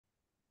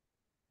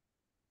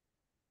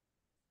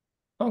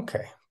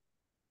Okay.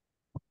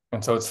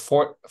 And so it's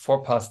four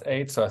past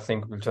 8, so I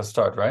think we'll just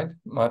start, right,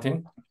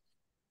 Martin?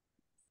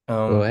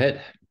 Go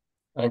ahead.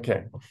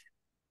 Okay.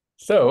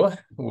 So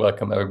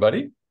welcome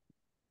everybody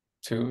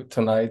to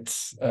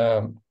tonight's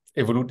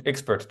Evolute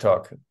Expert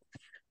Talk.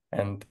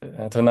 And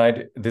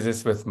tonight this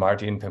is with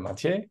Martin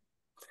Permantier,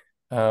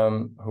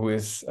 who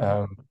is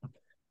a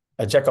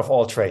jack of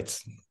all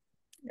trades,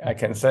 I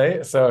can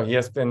say. So he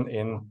has been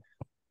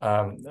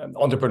an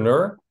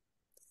entrepreneur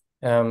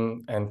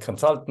and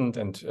consultant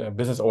and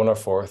business owner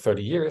for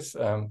 30 years.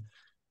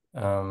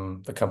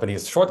 The company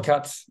is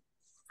Shortcuts,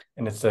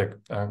 and it's a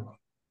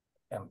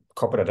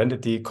corporate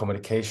identity,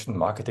 communication,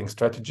 marketing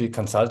strategy,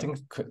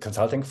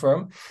 consulting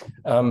firm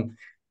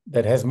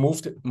that has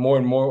moved more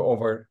and more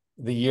over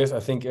the years, I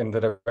think, in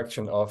the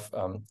direction of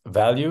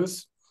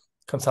values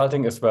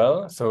consulting as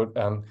well. So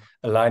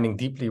aligning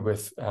deeply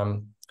with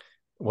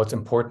what's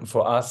important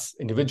for us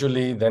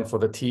individually, then for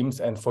the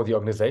teams and for the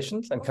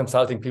organizations, and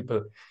consulting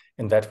people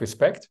in that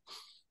respect.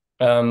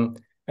 And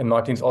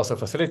Martin's also a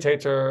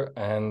facilitator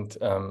and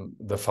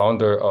the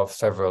founder of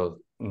several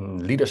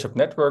leadership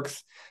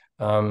networks.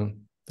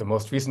 The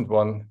most recent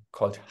one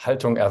called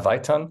Haltung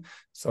erweitern,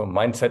 so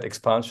mindset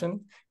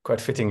expansion,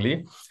 quite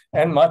fittingly.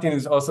 And Martin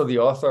is also the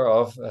author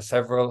of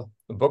several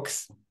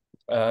books,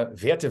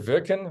 Werte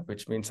wirken,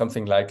 which means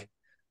something like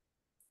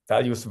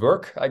values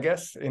work, I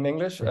guess, in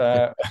English,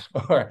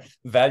 or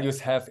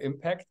values have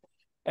impact.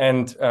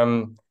 And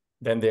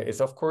then there is,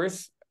 of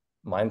course,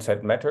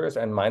 Mindset Matters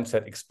and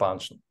Mindset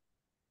Expansion.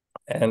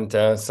 And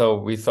so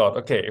we thought,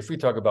 okay, if we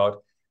talk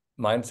about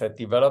mindset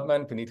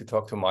development, we need to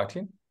talk to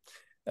Martin,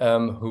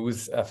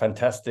 who's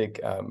fantastic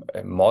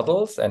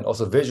models and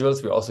also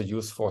visuals we also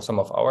use for some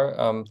of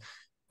our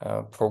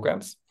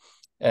programs.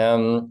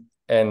 So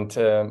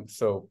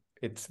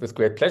it's with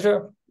great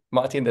pleasure,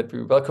 Martin, that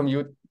we welcome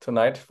you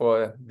tonight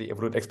for the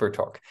Evolute Expert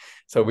Talk.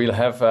 So we'll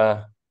have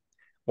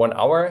 1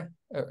 hour,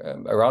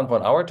 around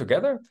 1 hour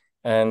together.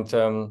 And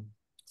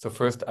so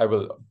first I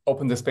will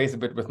open the space a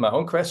bit with my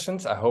own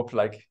questions. I hope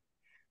like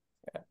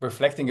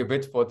reflecting a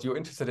bit what you're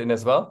interested in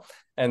as well.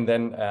 And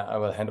then I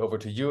will hand over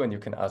to you and you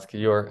can ask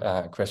your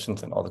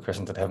questions and all the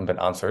questions that haven't been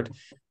answered.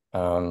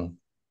 And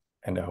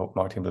I hope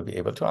Martin will be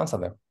able to answer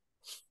them.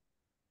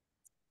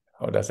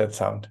 How does that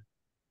sound?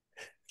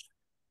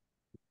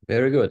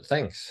 Very good,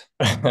 thanks.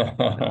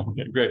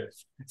 Okay, great.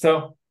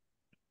 So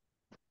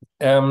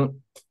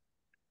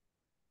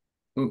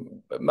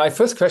my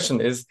first question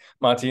is,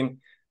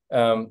 Martin,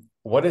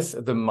 what is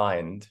the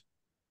mind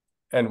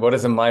and what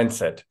is a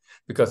mindset?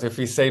 Because if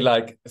we say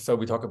like, so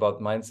we talk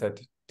about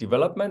mindset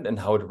development and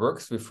how it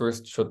works, we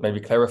first should maybe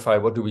clarify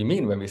what do we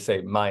mean when we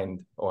say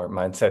mind or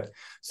mindset.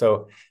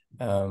 So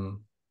how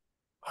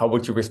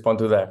would you respond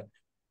to that?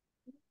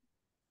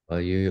 Well,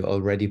 you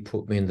already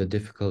put me in the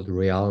difficult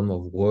realm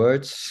of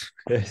words.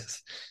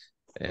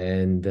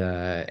 And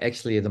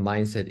actually the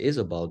mindset is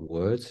about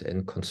words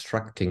and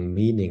constructing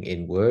meaning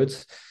in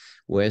words,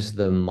 whereas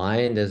the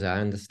mind, as I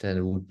understand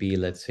it, would be,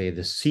 let's say,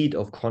 the seat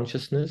of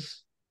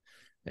consciousness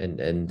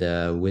and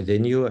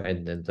within you,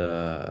 and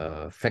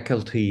the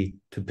faculty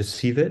to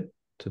perceive it,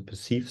 to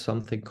perceive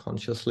something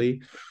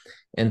consciously.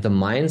 And the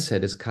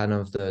mindset is kind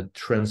of the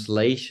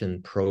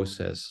translation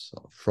process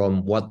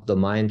from what the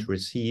mind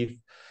receives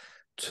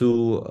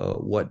to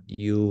what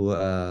you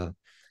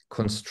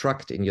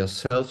construct in your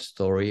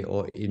self-story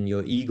or in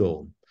your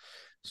ego.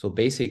 So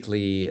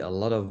basically, a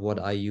lot of what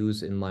I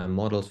use in my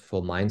models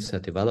for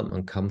mindset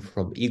development come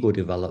from ego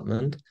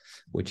development,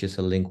 which is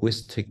a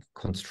linguistic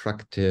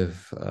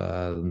constructive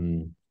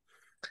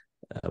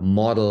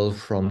model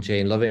from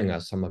Jane Lovinger.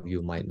 Some of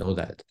you might know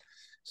that.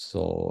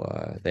 So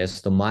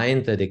there's the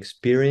mind that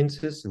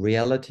experiences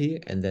reality,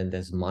 and then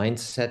there's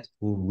mindset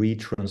who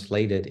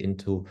retranslate it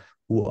into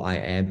who I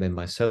am in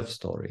my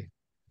self-story.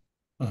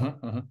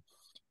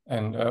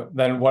 And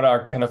then what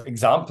are kind of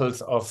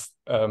examples of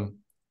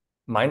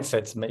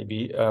mindsets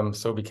maybe,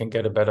 so we can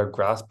get a better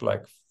grasp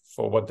like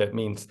for what that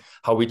means,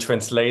 how we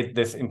translate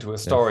this into a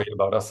story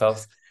about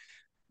ourselves?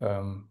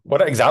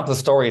 What are example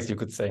stories, you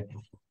could say?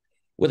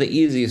 Well, the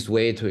easiest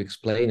way to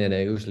explain it,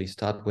 I usually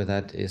start with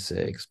that, is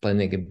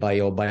explaining it by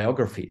your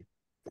biography.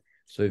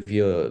 So if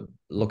you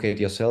look at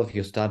yourself,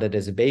 you started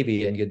as a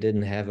baby and you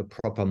didn't have a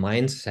proper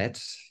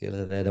mindset,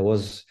 that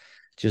was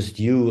just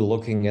you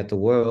looking at the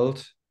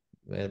world,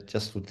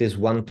 just with this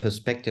one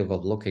perspective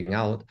of looking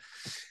out.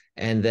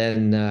 And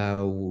then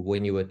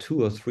when you were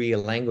 2 or 3, a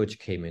language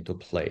came into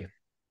play.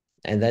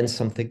 And then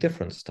something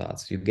different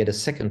starts. You get a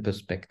second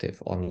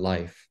perspective on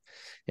life.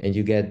 And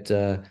you get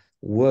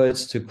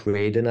words to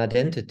create an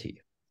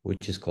identity,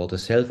 which is called a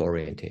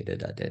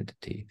self-orientated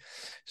identity.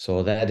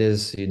 So that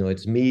is,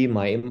 it's me,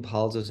 my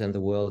impulses, and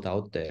the world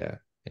out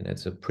there. And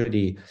it's a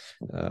pretty,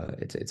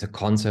 it's a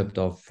concept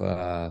of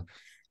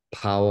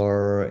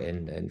power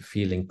and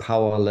feeling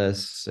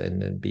powerless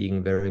and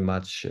being very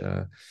much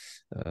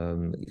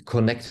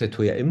connected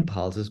to your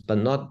impulses, but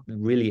not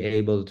really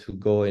able to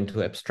go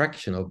into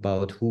abstraction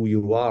about who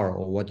you are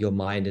or what your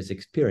mind is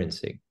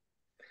experiencing.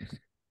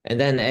 And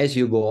then as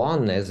you go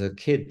on as a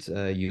kid,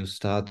 you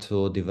start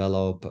to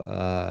develop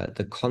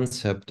the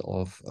concept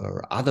of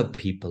other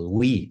people,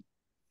 we,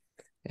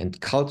 and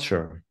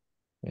culture.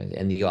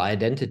 And your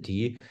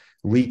identity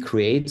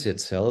recreates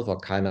itself, or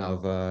kind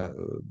of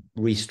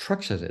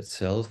restructures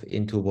itself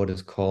into what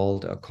is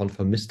called a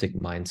conformistic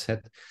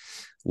mindset,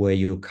 where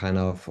you kind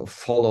of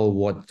follow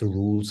what the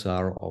rules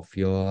are of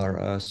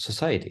your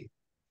society.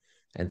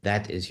 And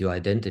that is your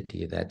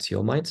identity, that's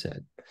your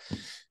mindset.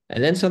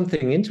 And then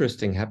something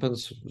interesting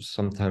happens,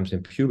 sometimes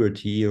in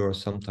puberty or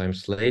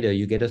sometimes later.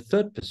 You get a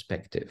third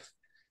perspective.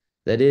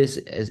 That is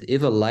as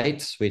if a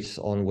light switches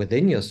on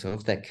within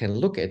yourself that can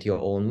look at your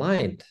own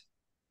mind,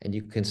 and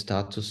you can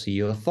start to see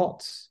your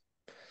thoughts.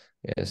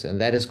 Yes,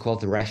 and that is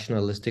called the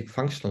rationalistic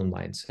functional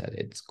mindset.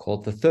 It's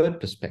called the third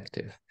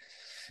perspective.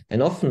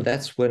 And often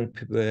that's when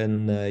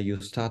you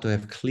start to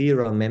have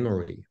clearer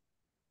memory.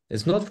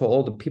 It's not for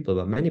all the people,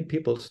 but many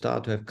people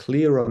start to have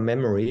clearer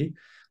memory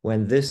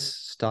when this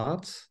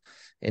starts.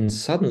 And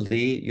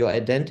suddenly your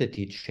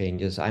identity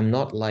changes. I'm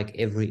not like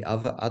every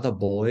other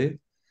boy,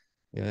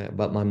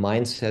 but my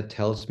mindset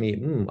tells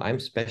me, I'm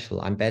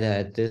special. I'm better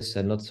at this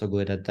and not so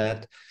good at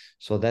that.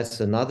 So that's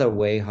another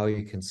way how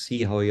you can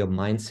see how your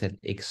mindset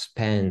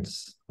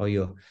expands, how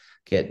you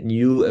get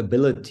new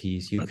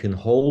abilities. You can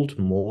hold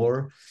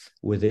more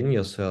within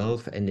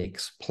yourself and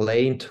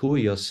explain to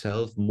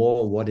yourself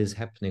more what is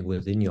happening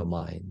within your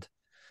mind.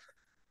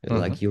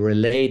 Like you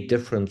relate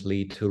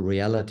differently to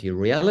reality.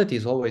 Reality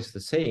is always the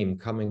same,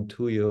 coming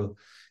to you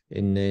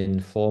in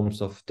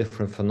forms of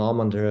different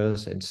phenomena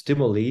and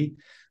stimuli,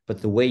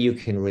 but the way you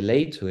can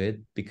relate to it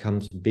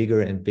becomes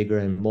bigger and bigger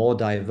and more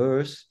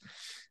diverse.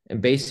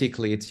 And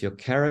basically, it's your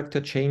character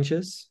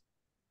changes,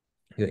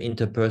 your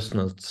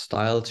interpersonal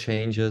style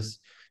changes,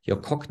 your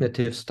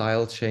cognitive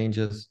style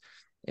changes,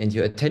 and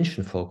your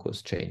attention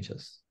focus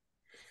changes.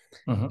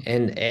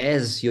 And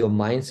as your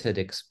mindset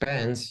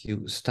expands,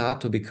 you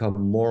start to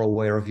become more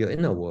aware of your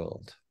inner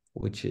world,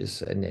 which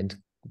is, and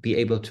be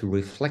able to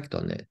reflect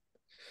on it.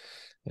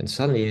 And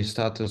suddenly you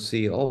start to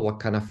see, oh, what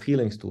kind of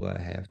feelings do I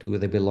have? Do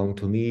they belong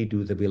to me?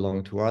 Do they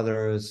belong to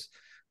others?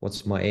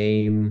 What's my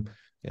aim?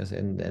 Yes,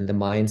 and the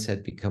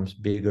mindset becomes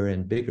bigger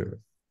and bigger.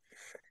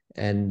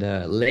 And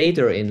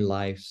later in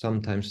life,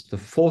 sometimes the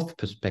fourth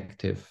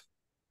perspective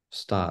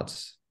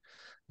starts,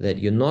 that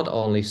you not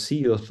only see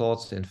your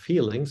thoughts and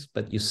feelings,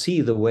 but you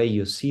see the way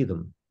you see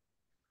them.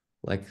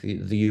 Like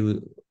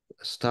you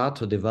start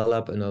to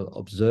develop an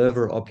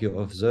observer of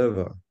your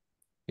observer.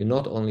 You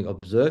not only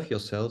observe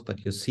yourself,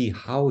 but you see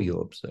how you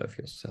observe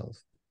yourself.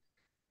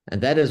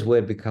 And that is where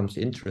it becomes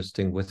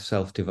interesting with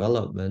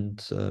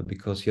self-development,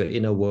 because your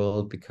inner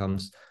world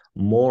becomes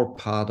more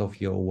part of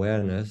your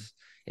awareness.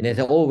 And it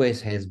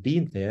always has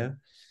been there,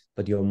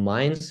 but your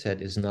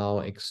mindset is now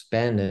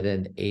expanded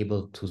and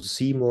able to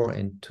see more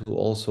and to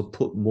also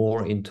put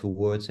more into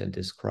words and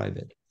describe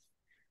it.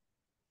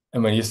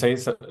 And when you say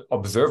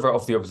observer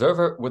of the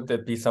observer, would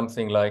that be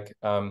something like,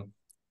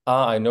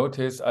 I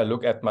notice I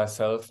look at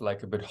myself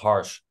like a bit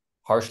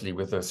harshly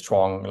with a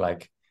strong,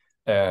 like,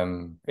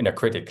 inner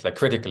critic, like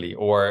critically,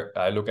 or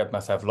I look at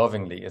myself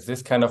lovingly. Is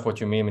this kind of what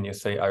you mean when you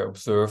say I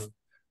observe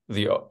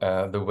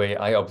the way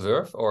I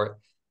observe, or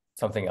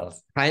something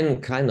else?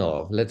 Kind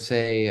of. Let's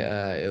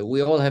say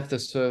we all have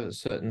this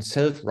certain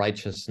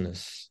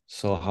self-righteousness.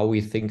 So how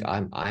we think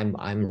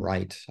I'm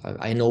right.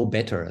 I know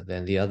better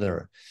than the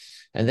other,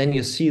 and then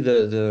you see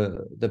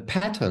the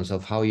patterns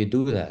of how you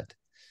do that,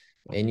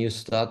 and you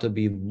start to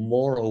be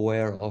more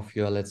aware of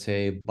your, let's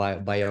say,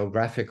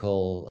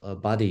 biographical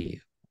body,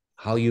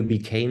 how you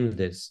became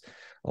this,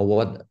 or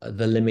what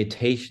the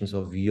limitations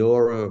of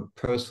your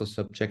personal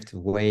subjective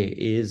way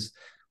is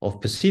of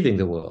perceiving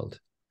the world.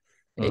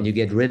 And you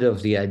get rid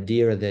of the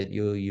idea that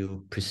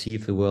you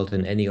perceive the world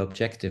in any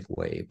objective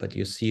way, but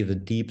you see the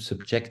deep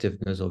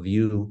subjectiveness of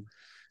you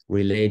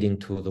relating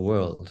to the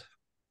world.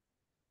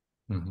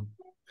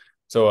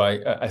 So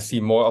I see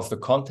more of the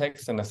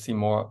context, and I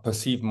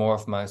perceive more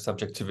of my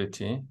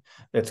subjectivity.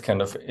 That's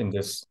kind of in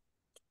this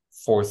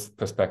fourth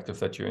perspective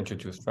that you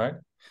introduced, right?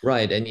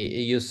 Right, and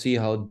you see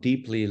how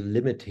deeply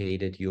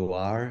limited you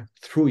are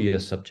through your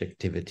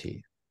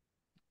subjectivity.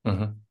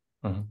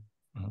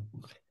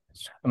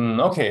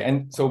 Okay,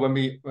 and so when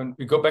we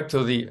go back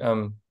to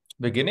the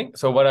beginning,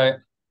 so what I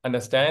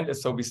understand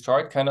is, so we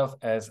start kind of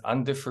as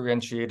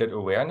undifferentiated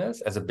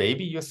awareness, as a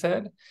baby, you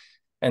said,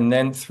 and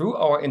then through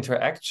our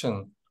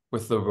interaction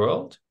with the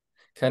world,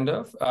 kind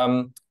of,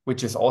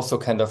 which is also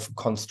kind of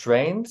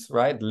constraints,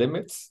 right,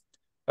 limits,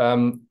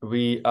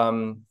 we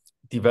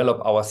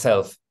develop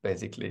ourselves,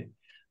 basically,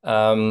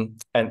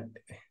 and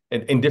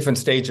in different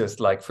stages.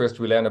 Like first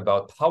we learn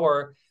about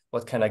power,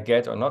 what can I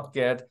get or not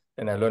get,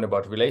 then I learn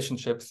about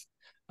relationships,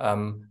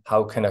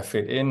 how can I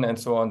fit in, and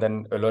so on.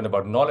 Then I learn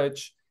about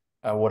knowledge,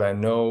 what I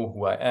know,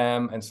 who I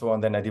am, and so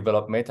on. Then I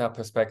develop meta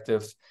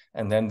perspectives,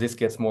 and then this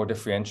gets more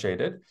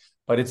differentiated.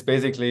 But it's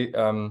basically,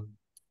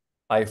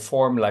 I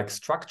form like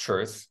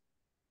structures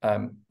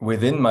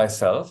within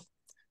myself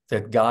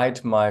that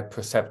guide my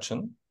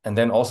perception, and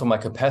then also my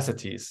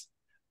capacities.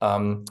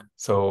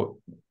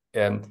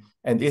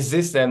 And is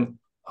this then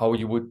how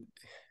you would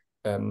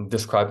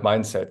describe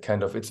mindset?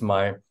 Kind of, it's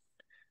my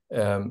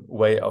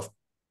way of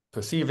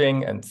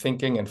perceiving and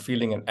thinking and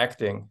feeling and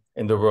acting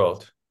in the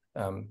world.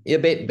 Yeah,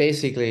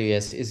 basically,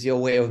 yes, it's your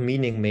way of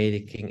meaning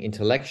making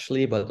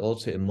intellectually, but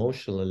also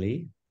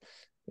emotionally.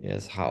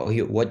 Yes,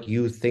 what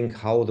you think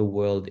how the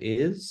world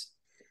is,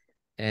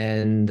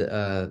 and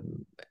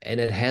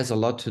it has a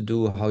lot to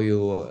do how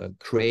you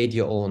create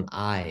your own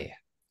I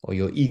or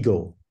your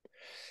ego,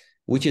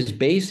 which is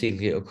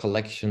basically a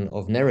collection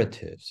of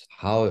narratives.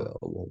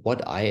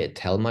 What I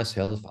tell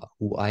myself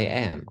who I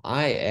am.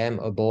 I am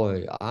a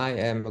boy. I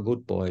am a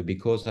good boy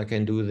because I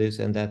can do this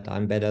and that.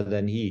 I'm better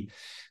than he.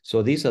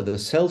 So these are the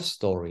self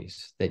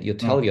stories that you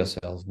tell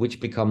yourself,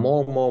 which become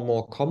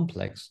more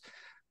complex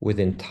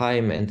within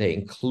time, and they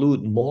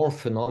include more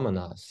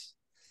phenomena.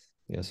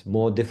 Yes,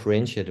 more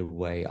differentiated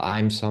way.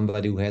 I'm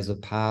somebody who has a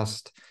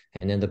past,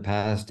 and in the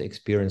past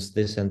experienced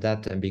this and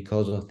that, and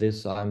because of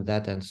this, I'm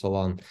that, and so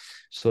on.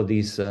 So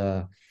these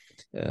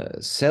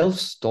self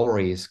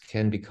stories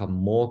can become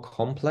more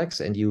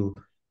complex, and you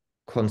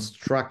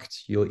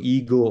construct your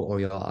ego or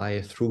your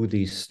I through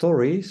these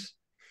stories.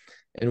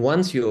 And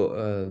once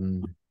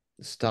you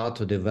start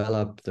to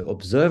develop the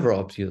observer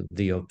of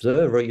the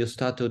observer, you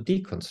start to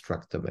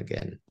deconstruct them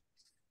again.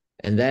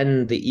 And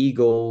then the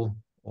ego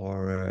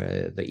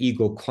or the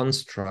ego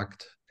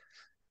construct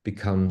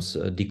becomes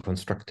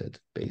deconstructed,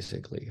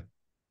 basically.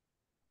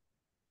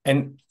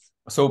 And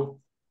so,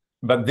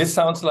 but this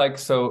sounds like,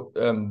 so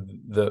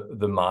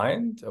the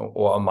mind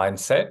or a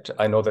mindset,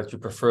 I know that you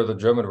prefer the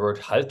German word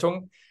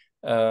Haltung,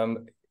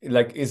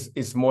 like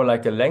is more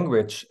like a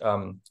language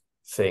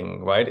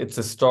thing, right? It's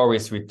the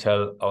stories we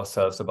tell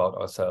ourselves about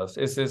ourselves.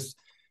 Is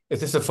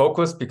this a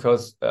focus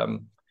because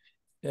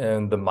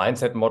and the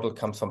mindset model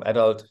comes from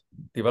adult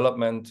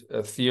development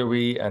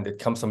theory, and it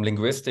comes from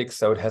linguistics,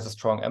 so it has a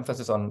strong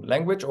emphasis on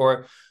language?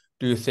 Or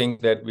do you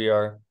think that we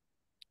are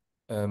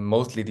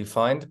mostly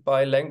defined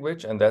by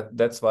language, and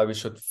that's why we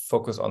should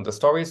focus on the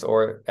stories?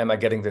 Or am I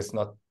getting this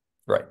not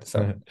right?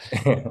 So.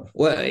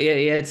 Well,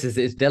 yeah,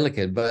 it's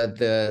delicate, but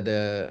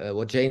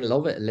what Jane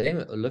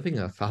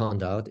Lovinger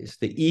found out is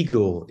the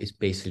ego is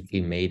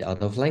basically made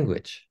out of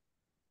language.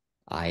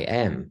 I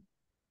am.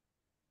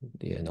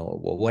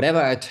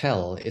 Whatever I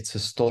tell, it's a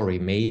story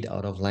made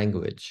out of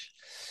language.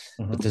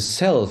 But the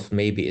self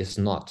maybe is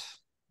not,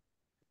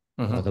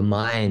 or the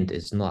mind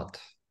is not.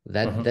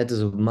 That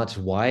is a much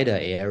wider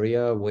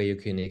area where you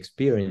can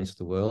experience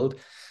the world.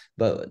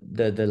 But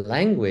the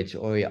language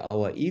or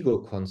our ego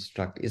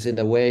construct is in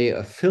a way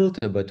a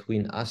filter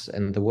between us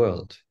and the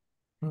world.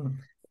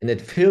 And it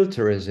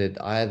filters it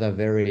either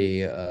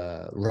very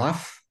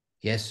rough,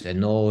 yes and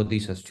no,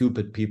 these are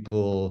stupid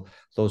people,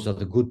 those are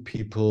the good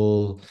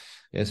people.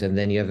 Yes, and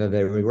then you have a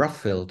very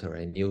rough filter,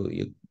 and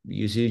you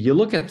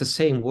look at the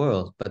same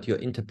world, but your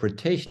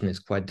interpretation is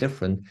quite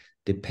different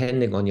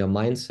depending on your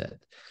mindset.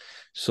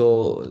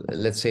 So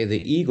let's say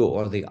the ego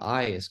or the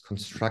I is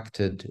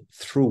constructed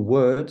through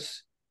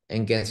words,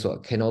 and guess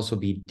what, can also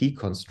be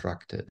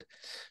deconstructed.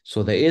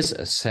 So there is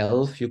a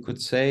self, you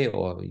could say,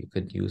 or you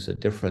could use a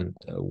different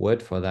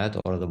word for that,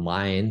 or the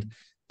mind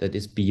that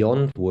is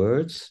beyond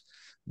words.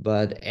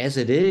 But as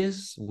it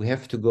is, we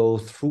have to go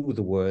through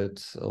the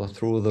words or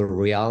through the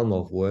realm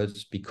of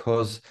words,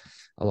 because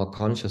our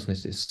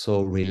consciousness is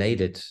so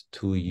related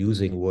to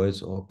using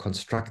words or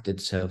construct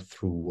itself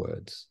through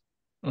words.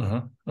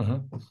 And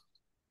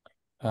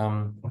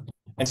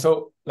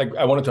so, like,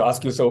 I wanted to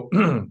ask you, so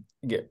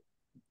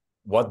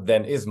what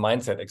then is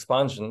mindset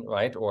expansion,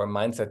 right? Or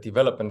mindset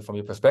development from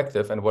your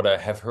perspective? And what I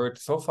have heard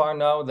so far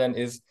now then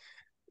is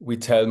we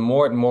tell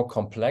more and more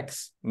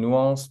complex,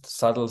 nuanced,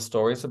 subtle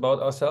stories about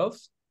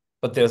ourselves.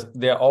 But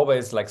they're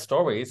always like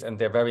stories, and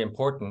they're very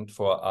important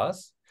for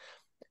us.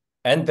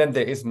 And then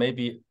there is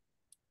maybe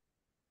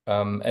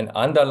an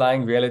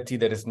underlying reality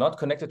that is not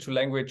connected to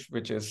language,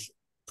 which is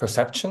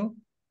perception,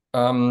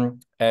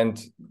 and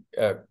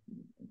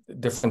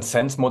different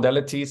sense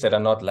modalities that are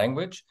not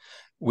language,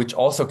 which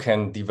also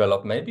can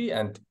develop maybe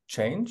and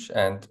change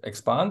and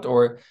expand.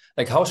 Or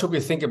like, how should we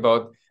think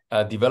about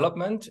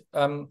development,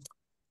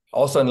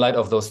 also in light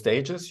of those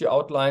stages you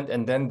outlined,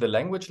 and then the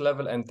language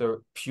level and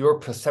the pure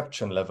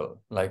perception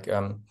level? Like,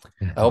 I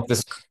hope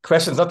this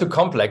question is not too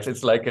complex.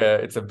 It's like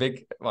it's a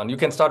big one. You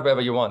can start wherever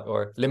you want,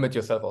 or limit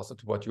yourself also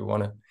to what you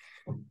want to.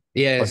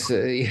 Yes,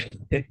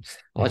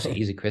 also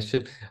easy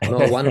question.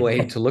 No, one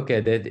way to look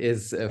at it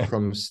is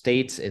from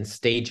states and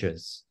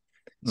stages.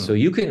 So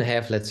you can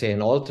have, let's say,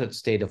 an altered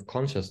state of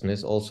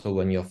consciousness also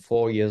when you're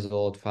 4 years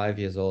old, 5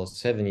 years old,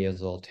 7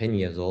 years old, 10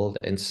 years old,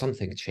 and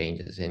something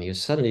changes, and you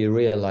suddenly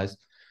realize,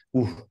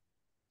 ooh,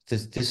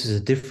 this is a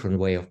different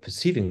way of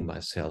perceiving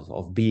myself,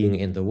 of being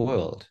in the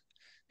world.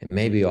 And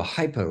maybe you're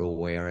hyper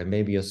aware, and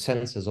maybe your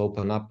senses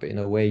open up in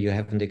a way you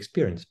haven't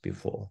experienced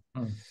before.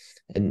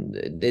 And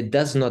it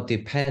does not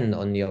depend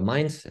on your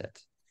mindset,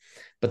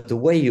 but the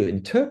way you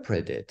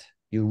interpret it,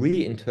 you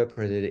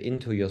reinterpret it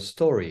into your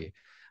story.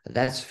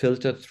 That's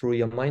filtered through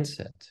your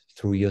mindset,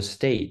 through your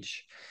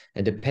stage.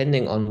 And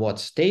depending on what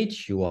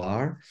stage you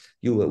are,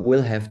 you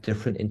will have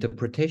different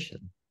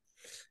interpretation.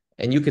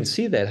 And you can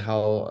see that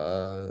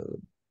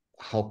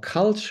how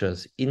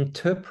cultures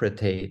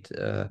interpret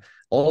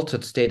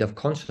altered state of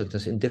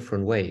consciousness in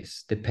different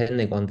ways,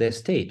 depending on their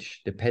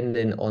stage,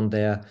 depending on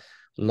their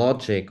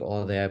logic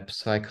or their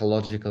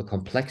psychological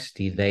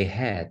complexity they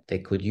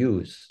could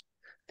use.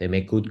 They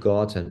make good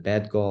gods and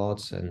bad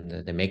gods,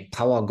 and they make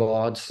power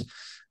gods.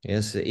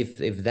 Yes, if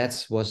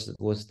that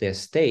was their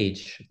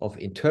stage of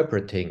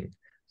interpreting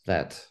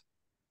that.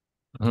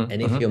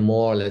 And if you're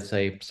more, let's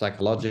say,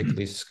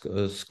 psychologically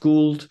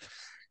schooled,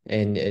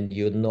 and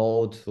you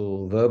know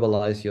to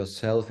verbalize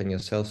yourself and your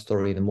self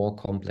story in a more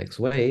complex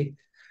way,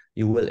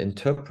 you will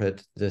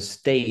interpret the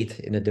state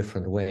in a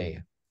different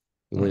way.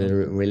 You will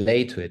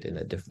relate to it in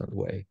a different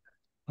way.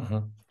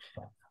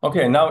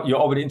 Okay, now you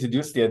already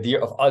introduced the idea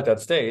of altered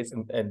states,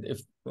 and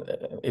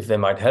if they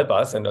might help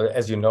us. And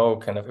as you know,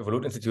 kind of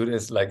Evolute Institute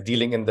is like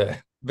dealing in the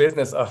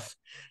business of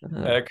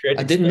creating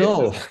I didn't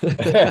know.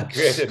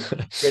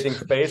 creating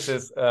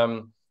spaces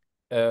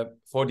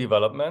for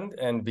development,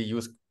 and we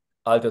use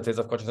altered states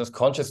of consciousness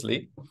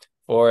consciously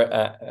for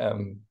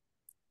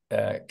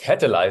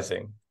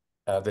catalyzing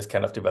this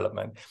kind of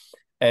development.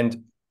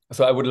 And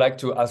so I would like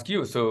to ask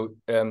you, so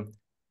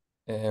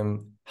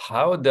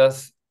how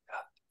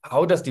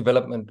does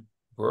development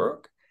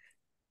work?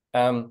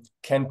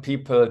 Can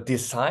people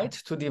decide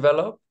to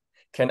develop?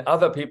 Can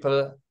other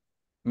people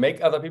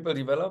make other people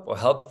develop or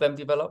help them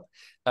develop?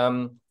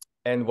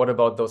 And what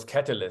about those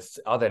catalysts?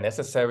 Are they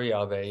necessary?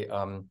 Are they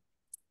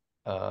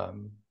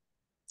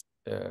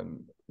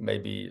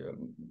maybe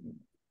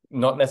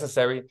not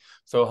necessary?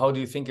 So how do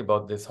you think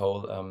about this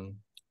whole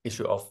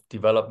issue of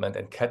development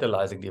and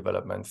catalyzing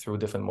development through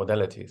different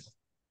modalities?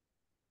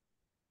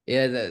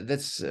 Yeah,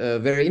 that's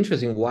very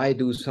interesting. Why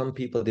do some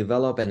people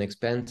develop and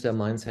expand their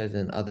mindset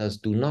and others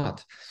do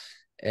not?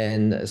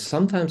 And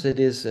sometimes it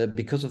is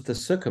because of the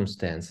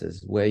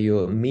circumstances where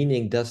your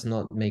meaning does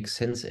not make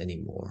sense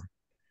anymore.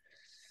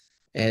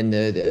 And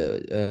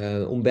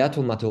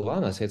Umberto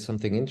Maturana said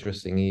something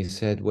interesting. He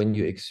said, when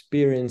you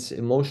experience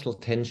emotional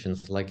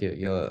tensions, like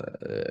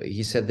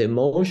he said, the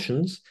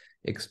emotions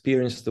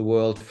experience the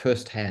world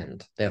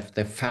firsthand. They're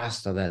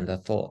faster than their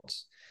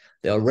thoughts.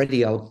 They're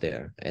already out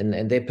there,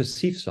 and they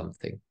perceive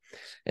something.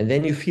 And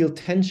then you feel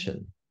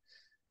tension.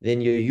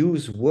 Then you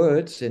use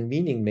words and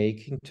meaning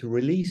making to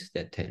release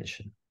that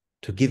tension,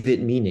 to give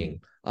it meaning.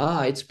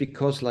 It's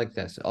because like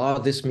this.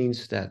 This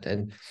means that.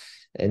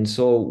 And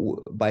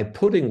so by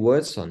putting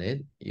words on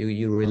it,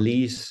 you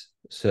release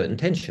certain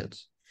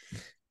tensions.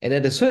 And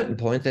at a certain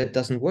point, that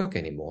doesn't work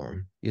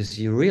anymore.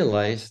 You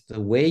realize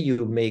the way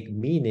you make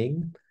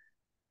meaning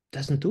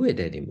doesn't do it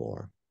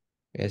anymore.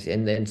 Yes,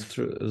 and then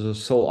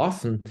so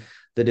often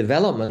the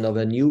development of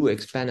a new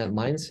expanded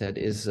mindset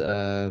is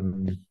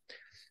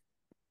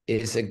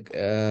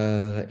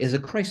a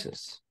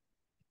crisis.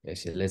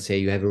 Yes, let's say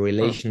you have a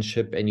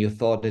relationship and you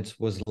thought it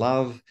was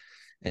love,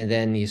 and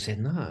then you said,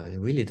 no, it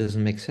really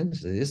doesn't make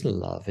sense. It isn't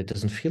love. It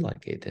doesn't feel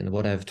like it. And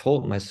what I've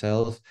told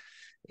myself,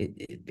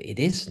 it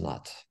is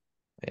not.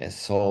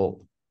 Yes,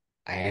 so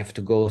I have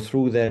to go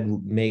through that,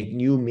 make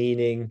new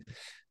meaning,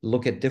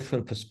 look at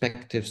different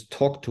perspectives,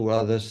 talk to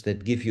others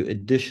that give you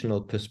additional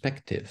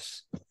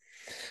perspectives.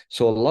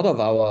 So a lot of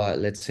our,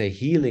 let's say,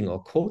 healing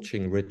or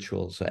coaching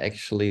rituals are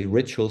actually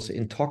rituals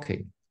in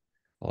talking,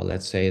 or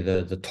let's say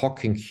the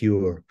talking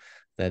cure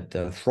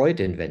that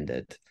Freud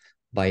invented.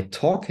 By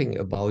talking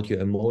about your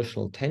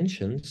emotional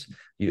tensions,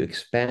 you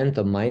expand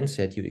the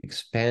mindset, you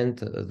expand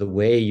the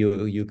way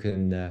you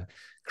can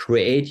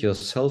create your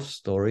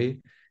self-story,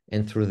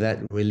 and through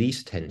that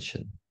release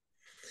tension.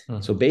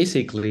 So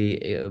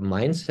basically,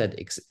 mindset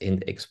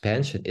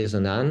expansion is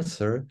an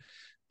answer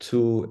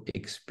to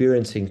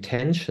experiencing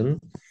tension,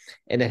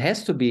 and it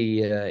has to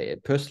be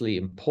personally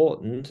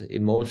important,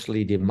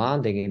 emotionally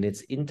demanding, and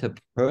it's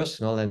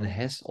interpersonal, and it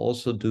has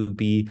also to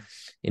be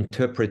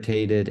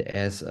interpreted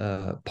as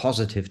a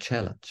positive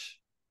challenge.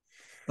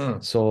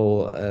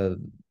 So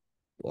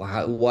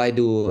how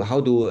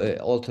do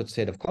altered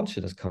state of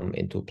consciousness come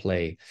into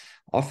play?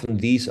 Often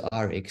these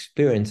are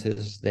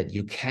experiences that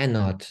you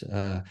cannot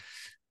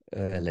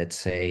let's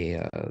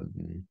say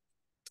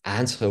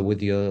answer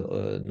with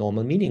your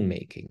normal meaning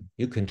making.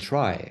 You can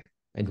try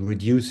and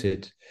reduce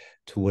it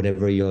to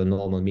whatever your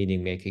normal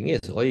meaning making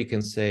is, or you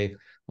can say,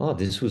 oh,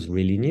 this was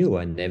really new,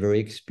 I never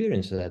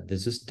experienced that,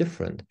 this is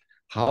different,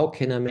 how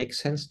can I make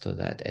sense to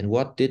that, and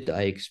what did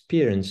I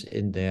experience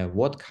in there,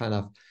 what kind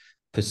of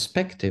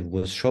perspective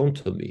was shown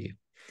to me.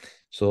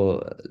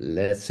 So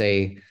let's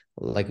say,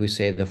 like we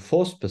say, the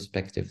fourth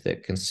perspective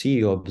that can see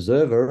your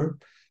observer.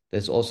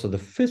 There's also the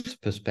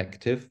fifth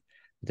perspective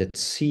that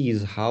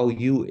sees how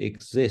you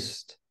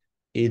exist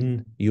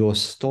in your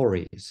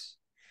stories.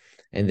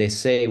 And they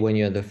say when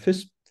you're in the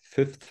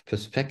fifth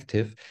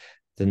perspective,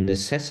 the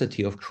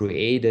necessity of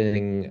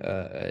creating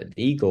an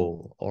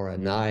ego or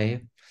an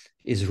I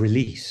is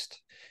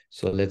released.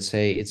 So let's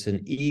say it's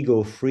an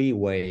ego-free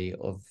way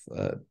of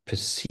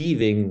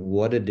perceiving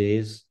what it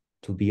is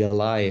to be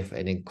alive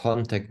and in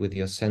contact with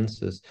your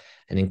senses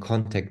and in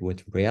contact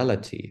with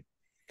reality.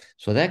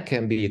 So that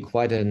can be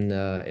quite an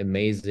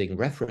amazing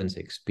reference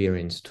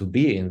experience to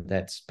be in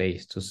that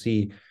space, to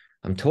see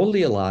I'm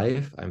totally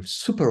alive, I'm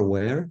super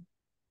aware,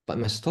 but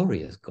my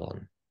story is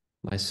gone.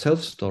 My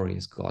self story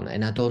is gone,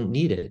 and I don't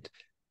need it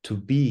to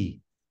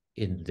be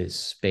in this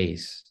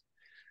space.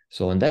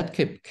 So, and that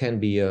can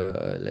be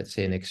let's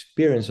say, an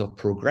experience of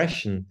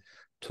progression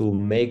to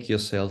make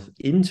yourself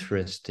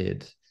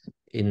interested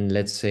in,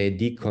 let's say,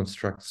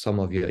 deconstruct some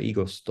of your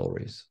ego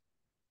stories.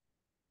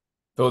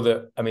 So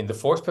the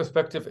fourth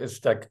perspective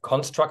is like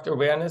construct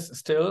awareness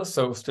still.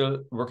 So still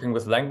working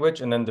with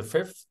language. And then the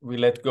fifth, we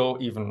let go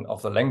even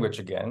of the language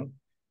again,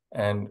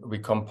 and we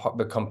become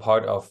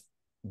part of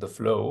the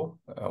flow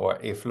or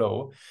a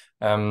flow.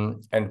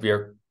 And we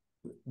are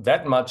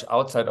that much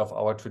outside of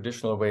our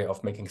traditional way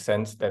of making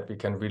sense that we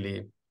can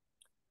really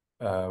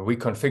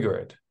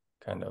reconfigure it.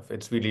 Kind of,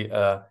 it's really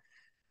a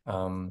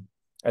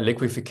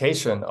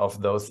liquefaction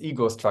of those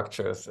ego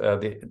structures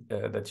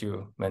that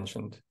you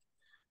mentioned.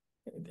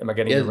 Am I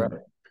getting it right?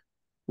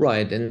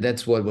 Right, and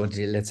that's what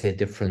let's say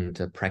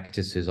different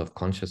practices of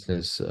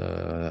consciousness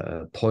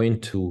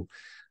point to.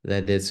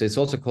 That it's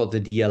also called the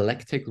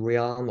dialectic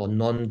realm or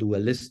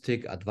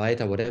non-dualistic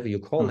Advaita, whatever you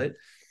call it.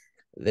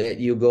 That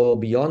you go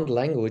beyond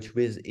language,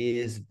 which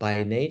is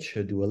by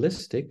nature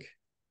dualistic,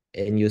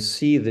 and you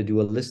see the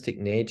dualistic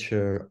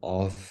nature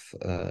of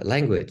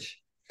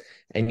language,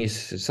 and you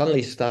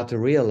suddenly start to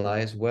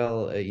realize,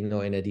 well, in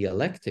a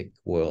dialectic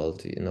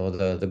world,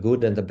 the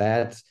good and the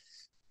bad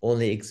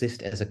only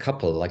exist as a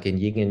couple, like in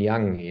yin and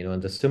yang, in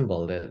the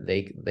symbol, that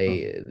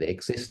they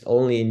exist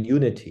only in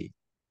unity.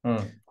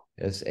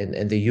 Yes,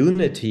 and the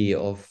unity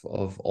of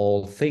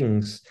all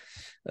things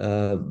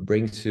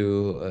brings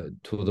you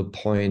to the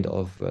point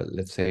of,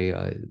 let's say,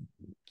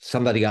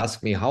 somebody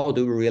asked me, how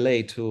do we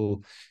relate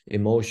to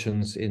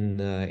emotions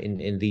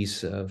in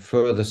these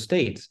further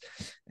states?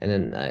 And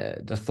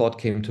then the thought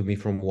came to me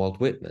from Walt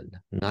Whitman: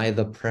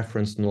 neither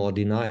preference nor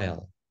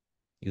denial.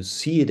 You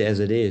see it as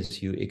it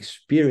is, you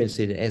experience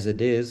it as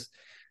it is,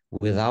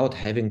 without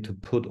having to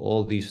put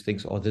all these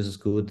things, oh, this is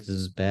good, this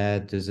is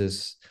bad, this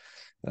is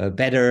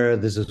better,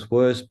 this is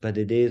worse, but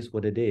it is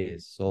what it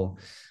is. So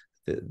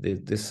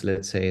this,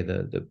 let's say,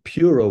 the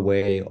purer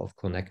way of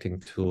connecting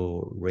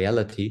to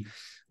reality,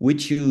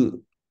 which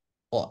you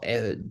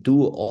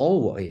do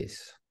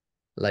always.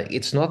 Like,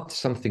 it's not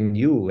something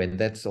new, and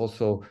that's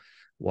also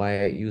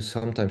why you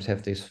sometimes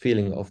have this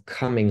feeling of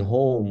coming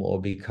home or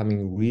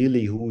becoming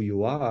really who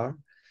you are,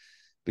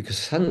 because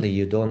suddenly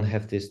you don't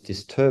have this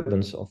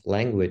disturbance of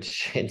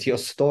language and your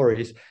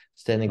stories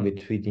standing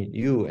between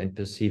you and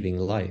perceiving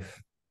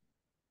life.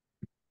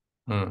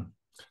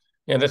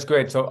 Yeah, that's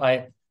great.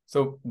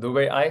 So the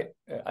way I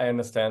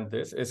understand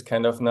this is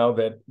kind of now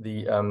that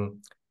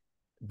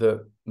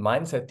the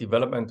mindset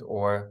development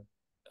or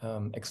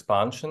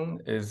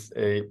expansion is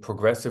a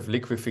progressive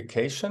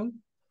liquefaction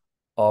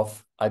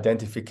of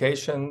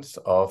identifications,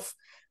 of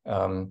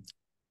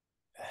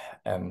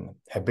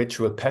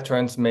habitual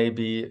patterns,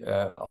 maybe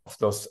of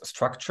those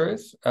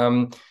structures.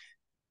 And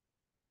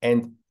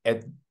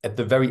at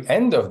the very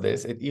end of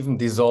this, it even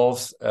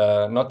dissolves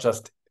not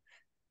just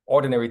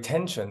ordinary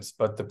tensions,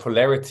 but the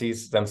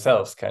polarities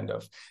themselves, kind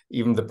of,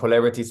 even the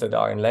polarities that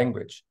are in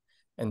language.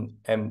 And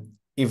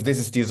if this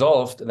is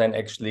dissolved, then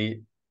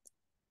actually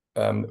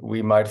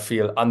we might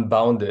feel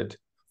unbounded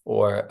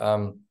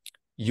or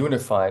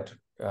unified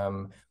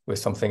with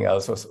something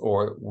else,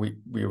 or we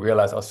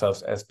realize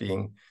ourselves as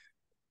being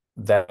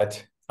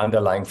that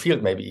underlying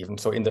field, maybe even.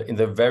 So in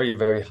the very,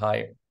 very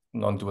high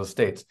non-dual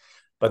states.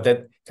 But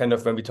that kind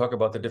of, when we talk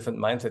about the different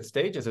mindset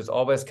stages, it's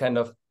always kind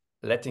of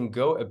letting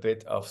go a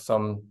bit of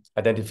some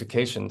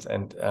identifications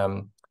and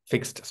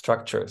fixed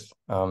structures.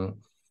 And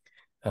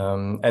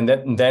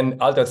then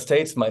altered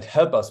states might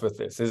help us with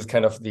this. This is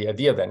kind of the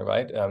idea then,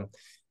 right?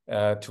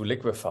 To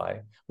liquefy,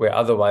 where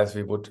otherwise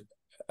we would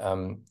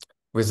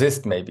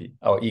resist, maybe.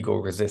 Our ego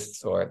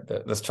resists, or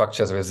the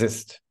structures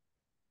resist.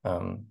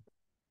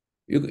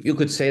 You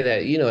could say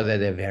that, that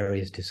there are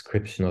various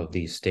descriptions of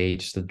these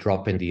stages, the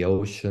drop in the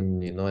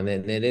ocean,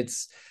 and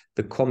it's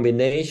the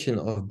combination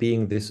of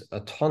being this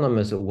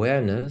autonomous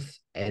awareness,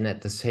 and at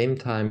the same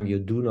time, you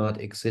do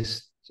not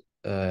exist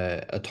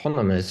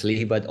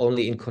autonomously, but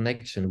only in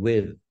connection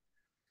with,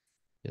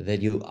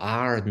 that you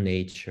are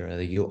nature,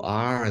 that you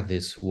are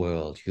this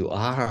world, you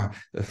are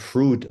a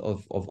fruit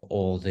of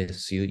all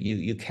this.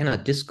 You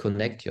cannot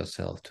disconnect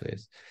yourself to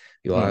it.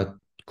 You are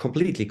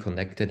completely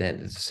connected, and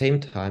at the same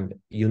time,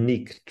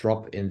 unique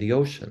drop in the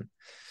ocean.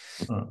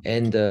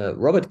 And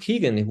Robert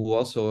Keegan, who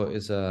also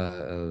is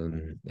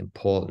an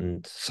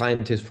important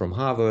scientist from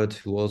Harvard,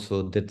 who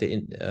also did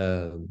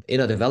the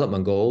inner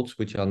development goals,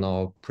 which are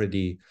now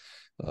pretty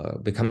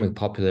becoming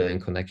popular in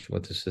connection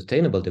with the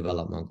sustainable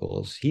development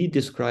goals, he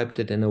described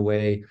it in a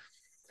way: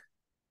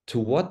 to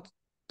what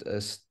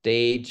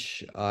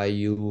stage are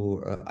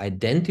you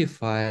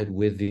identified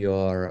with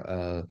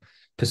your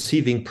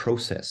perceiving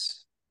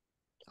process?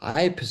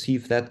 I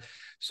perceive that.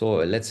 So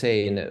let's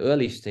say in the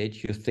early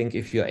stage, you think,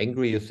 if you're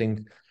angry, you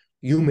think,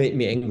 you made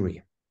me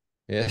angry.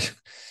 Yes,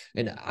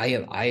 and I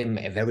am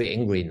very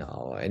angry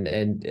now, and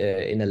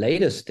in a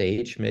later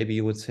stage, maybe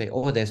you would say,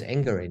 oh, there's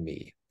anger in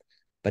me,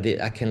 but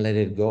I can let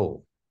it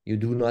go. You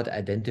do not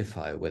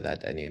identify with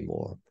that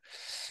anymore.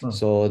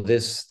 So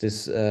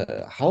this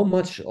how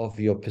much of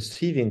your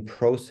perceiving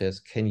process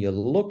can you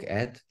look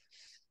at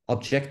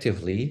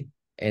objectively,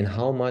 and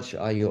how much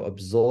are you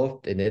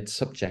absorbed in it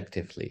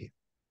subjectively?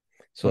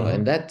 So,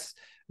 and that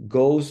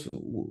goes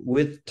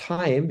with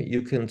time.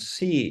 You can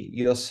see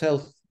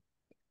yourself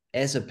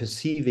as a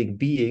perceiving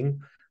being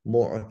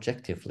more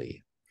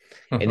objectively.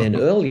 And in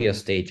earlier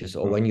stages,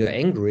 or when you're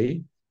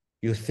angry,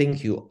 you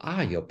think you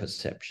are your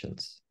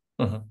perceptions.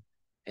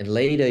 And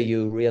later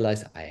you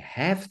realize, I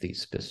have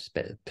these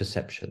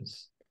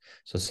perceptions.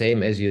 So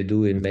same as you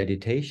do in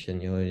meditation,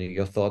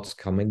 your thoughts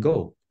come and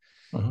go.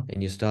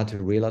 And you start to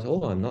realize,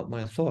 oh, I'm not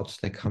my thoughts,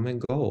 they come and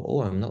go.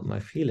 Oh, I'm not my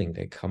feeling,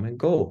 they come and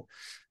go.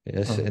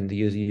 Yes, and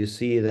you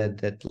see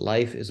that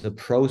life is a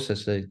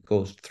process that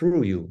goes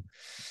through you.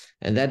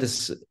 And that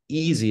is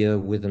easier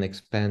with an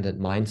expanded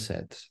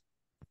mindset.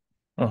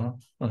 But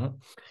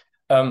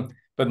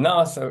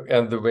now, so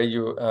the way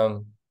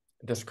you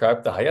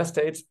described the higher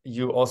states,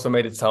 you also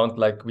made it sound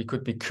like we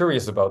could be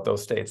curious about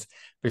those states.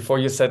 Before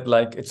you said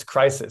like it's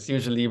crisis.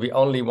 Usually we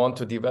only want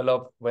to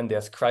develop when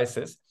there's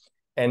crisis.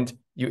 And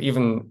you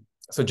even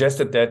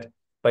suggested that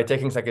by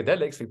taking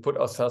psychedelics, we put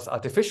ourselves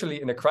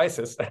artificially in a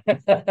crisis.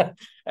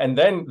 And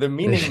then the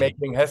meaning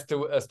making has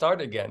to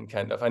start again,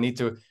 kind of. I need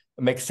to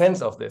make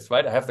sense of this,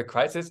 right? I have the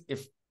crisis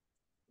if,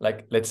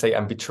 like, let's say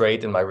I'm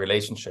betrayed in my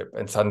relationship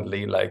and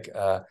suddenly like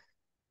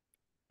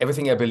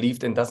everything I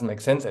believed in doesn't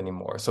make sense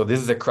anymore. So this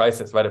is a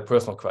crisis, right? A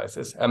personal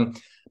crisis.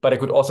 But I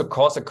could also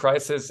cause a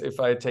crisis if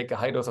I take a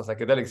high dose of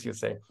psychedelics, you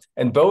say.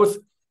 And both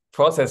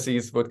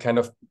processes would kind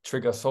of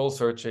trigger soul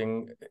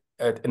searching,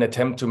 an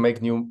attempt to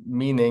make new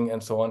meaning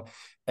and so on,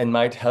 and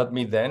might help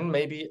me then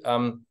maybe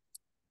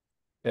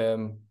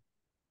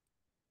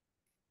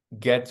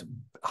get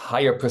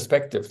higher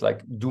perspectives,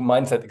 like do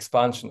mindset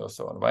expansion or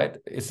so on, right?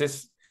 Is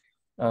this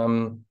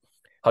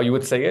how you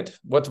would say it?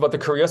 What's about the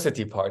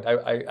curiosity part?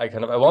 I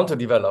want to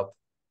develop,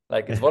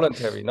 like it's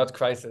voluntary, not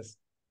crisis.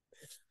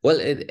 Well,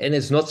 and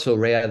it's not so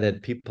rare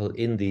that people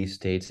in these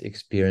states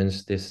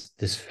experience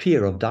this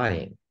fear of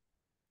dying.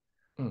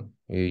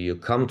 You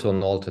come to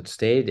an altered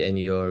state and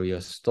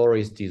your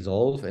stories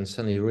dissolve, and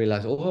suddenly you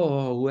realize,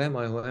 oh, who am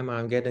I? Who am I?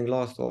 I'm getting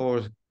lost.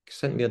 Oh,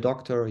 send me a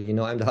doctor.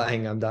 I'm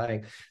dying. I'm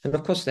dying. And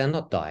of course, they're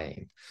not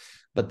dying,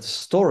 but the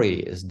story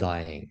is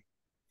dying.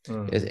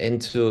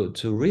 And to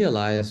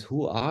realize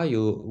who are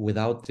you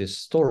without this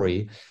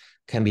story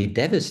can be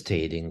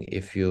devastating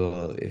if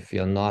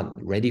you're not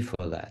ready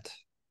for that.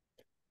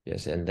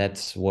 Yes, and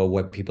that's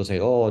what people say,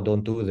 oh,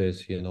 don't do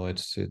this,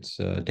 it's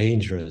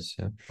dangerous.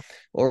 Yeah?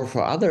 Or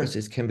for others,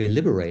 it can be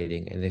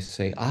liberating, and they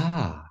say,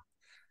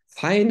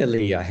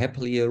 finally, I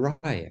happily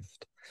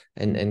arrived,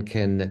 and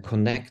can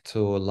connect to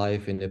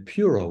life in a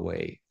purer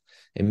way.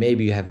 And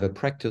maybe you have a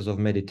practice of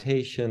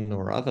meditation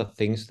or other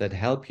things that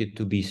help you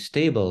to be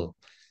stable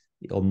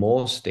or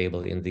more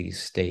stable in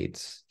these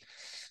states.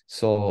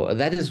 So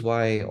that is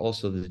why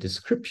also the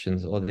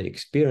descriptions or the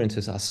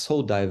experiences are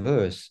so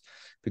diverse,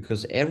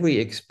 because every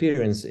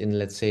experience in,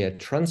 let's say, a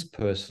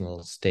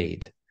transpersonal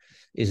state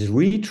is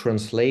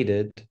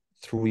retranslated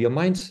through your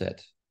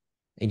mindset,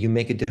 and you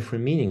make a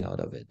different meaning out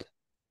of it.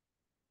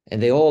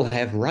 And they all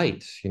have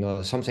rights,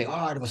 some say,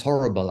 oh, it was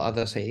horrible.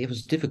 Others say it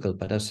was difficult,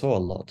 but I saw a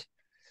lot.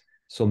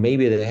 So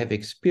maybe they have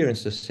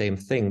experienced the same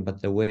thing,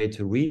 but the way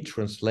to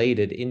retranslate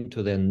it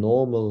into their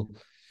normal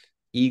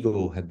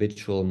ego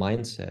habitual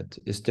mindset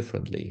is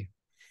differently.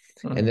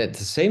 And at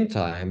the same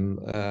time,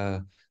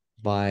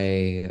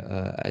 I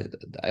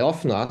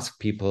often ask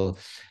people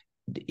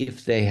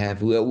if they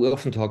have, we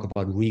often talk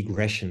about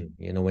regression,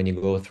 when you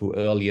go through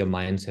earlier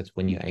mindsets,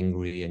 when you're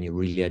angry and you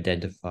really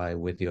identify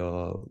with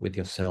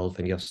yourself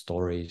and your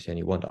stories, and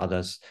you want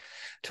others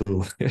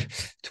to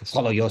to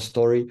follow your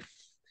story.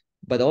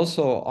 But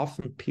also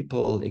often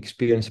people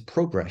experience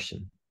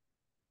progression,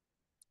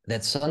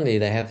 that suddenly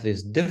they have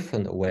these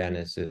different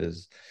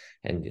awarenesses.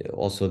 And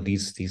also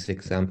these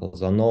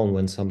examples are known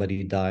when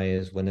somebody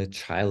dies, when a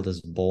child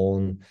is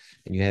born,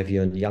 and you have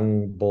your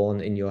young born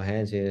in your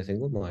hands, and you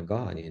think, oh my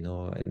God,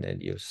 and then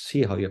you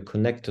see how you're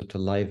connected to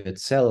life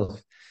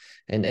itself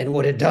and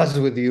what it does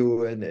with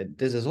you. And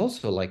this is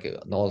also like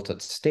an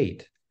altered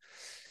state.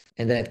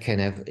 And that can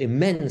have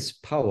immense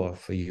power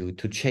for you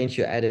to change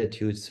your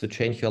attitudes, to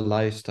change your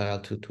lifestyle,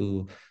 to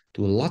do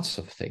lots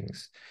of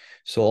things.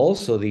 So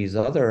also these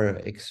other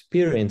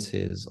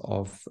experiences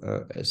of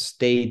a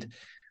state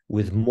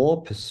with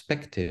more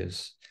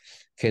perspectives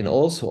can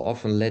also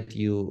often let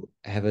you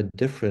have a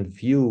different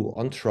view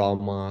on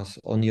traumas,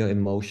 on your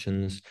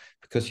emotions,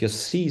 because you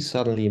see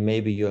suddenly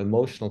maybe your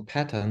emotional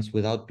patterns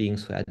without being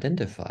so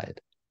identified.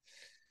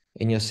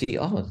 And you see,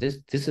 oh,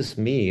 this is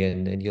me,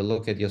 and you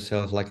look at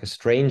yourself like a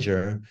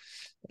stranger,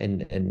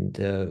 and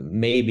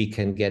maybe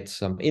can get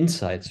some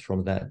insights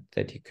from that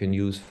you can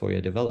use for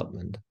your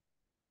development.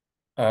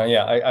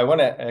 Yeah, I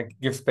want to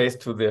give space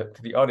to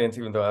the audience,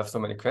 even though I have so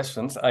many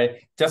questions.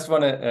 I just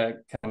want to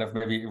kind of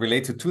maybe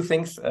relate to two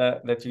things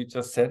that you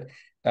just said.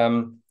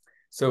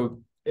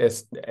 So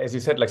as you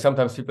said, like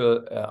sometimes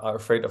people are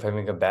afraid of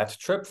having a bad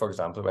trip, for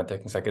example, when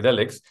taking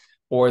psychedelics,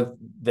 or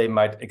they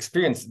might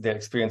experience their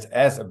experience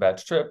as a bad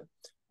trip,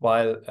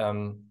 while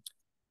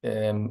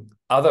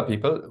other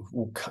people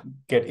who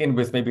get in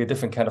with maybe a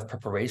different kind of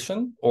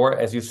preparation, or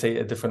as you say,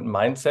 a different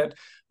mindset,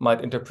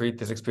 might interpret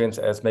this experience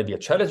as maybe a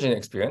challenging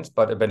experience,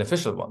 but a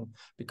beneficial one,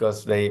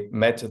 because they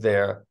met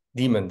their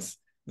demons,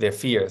 their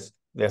fears,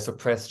 their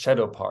suppressed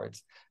shadow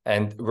parts,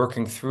 and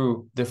working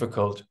through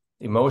difficult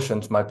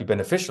emotions might be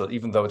beneficial,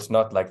 even though it's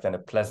not like then a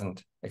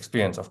pleasant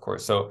experience, of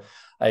course. So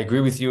I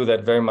agree with you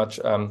that very much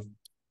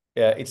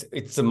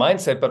it's the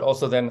mindset, but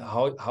also then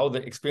how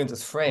the experience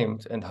is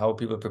framed and how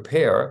people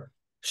prepare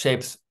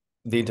shapes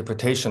the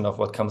interpretation of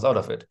what comes out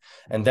of it.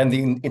 And then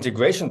the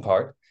integration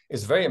part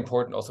is very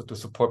important also to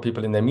support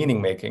people in their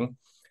meaning making.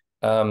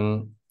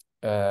 Yeah,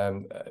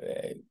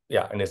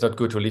 and it's not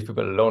good to leave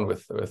people alone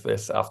with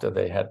this after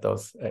they had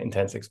those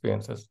intense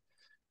experiences.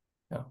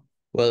 Yeah.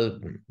 Well,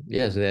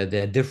 yes,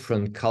 there are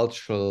different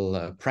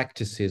cultural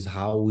practices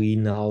how we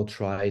now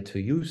try to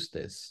use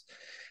this.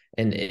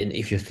 And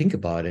if you think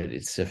about it,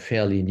 it's a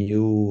fairly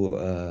new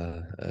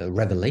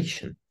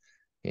revelation.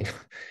 You know,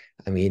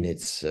 I mean,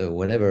 it's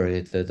whenever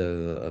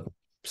the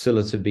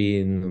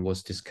psilocybin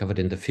was discovered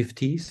in the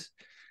 50s.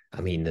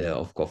 I mean,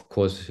 of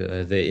course,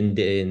 the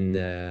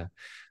indigen,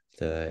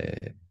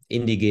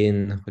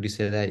 what do you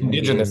say that?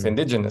 Indigenous,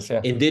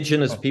 yeah.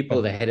 Indigenous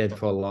people, they had it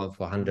for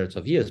hundreds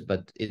of years,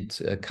 but it's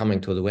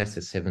coming to the West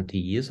is 70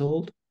 years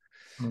old.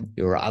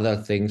 Your other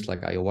things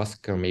like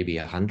ayahuasca, maybe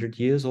 100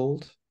 years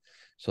old.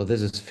 So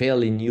this is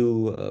fairly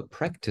new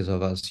practice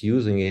of us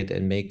using it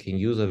and making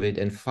use of it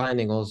and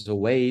finding also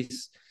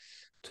ways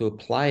to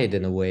apply it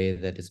in a way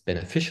that is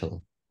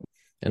beneficial.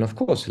 And of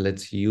course,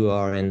 you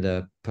are in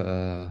the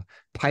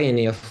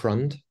pioneer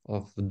front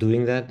of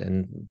doing that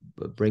and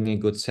bringing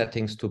good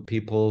settings to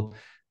people,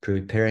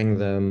 preparing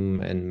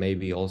them, and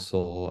maybe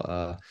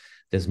also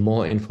there's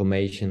more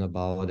information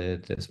about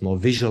it. There's more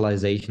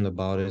visualization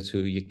about it. So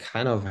you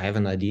kind of have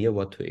an idea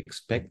what to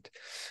expect,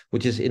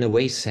 which is in a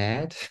way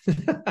sad.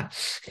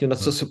 You're not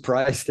so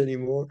surprised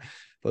anymore,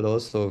 but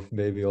also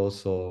maybe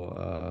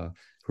also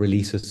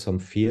releases some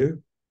fear.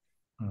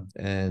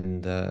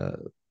 And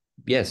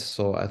yes,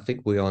 so I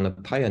think we're on a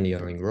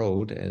pioneering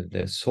road and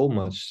there's so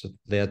much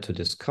there to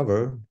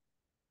discover.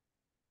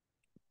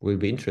 Will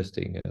be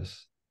interesting,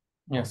 yes.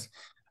 Yes.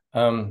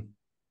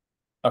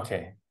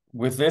 Okay.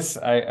 With this,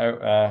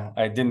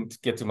 I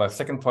didn't get to my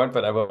second point,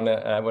 but I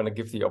wanna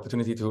give the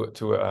opportunity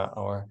to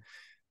our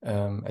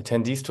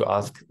attendees to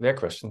ask their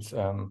questions.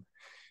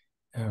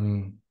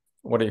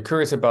 What are you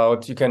curious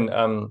about? You can,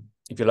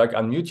 if you like,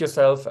 unmute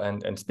yourself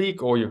and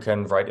speak, or you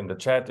can write in the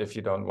chat if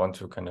you don't want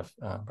to kind of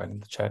write in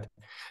the chat,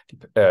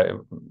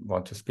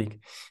 want to speak.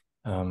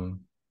 I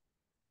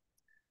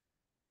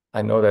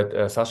know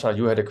that Sasha,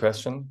 you had a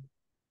question.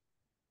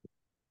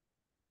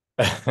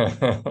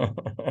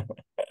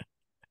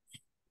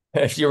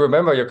 If you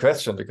remember your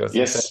question, because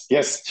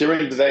yes,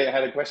 during the day I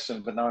had a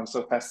question, but now I'm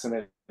so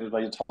fascinated by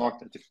your talk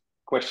that the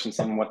question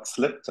somewhat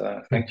slipped.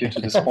 Thank you to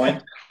this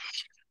point.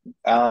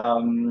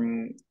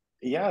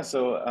 Yeah,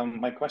 so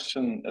my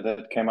question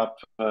that came up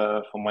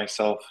for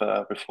myself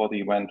before the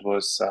event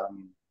was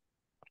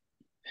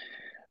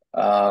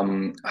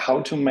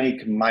how to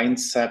make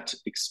mindset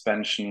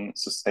expansion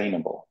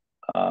sustainable,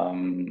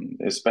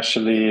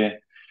 especially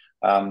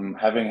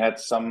having had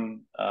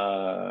some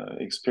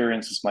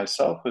experiences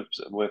myself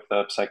with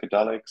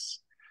psychedelics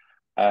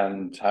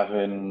and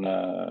having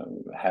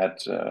had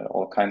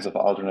all kinds of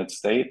alternate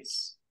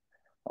states.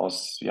 I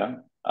was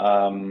young.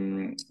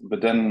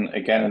 But then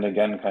again and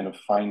again, kind of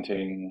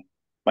finding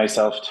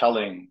myself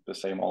telling the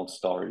same old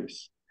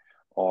stories,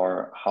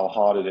 or how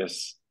hard it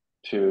is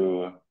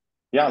to,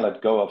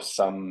 let go of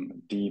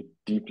some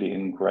deeply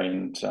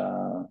ingrained,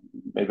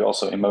 maybe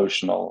also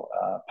emotional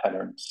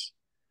patterns,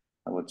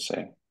 I would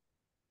say.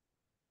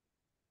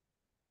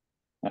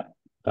 Yeah,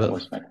 that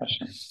was my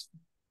question.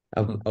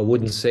 I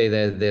wouldn't say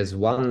that there's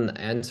one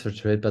answer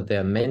to it, but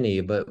there are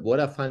many. But what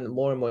I find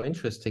more and more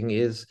interesting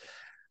is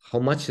how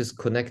much is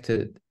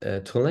connected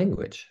to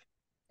language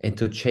and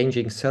to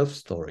changing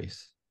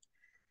self-stories.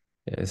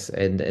 Yes,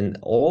 and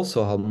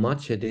also how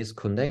much it is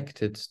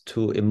connected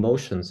to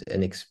emotions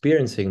and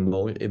experiencing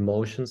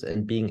emotions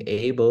and being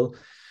able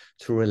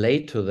to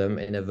relate to them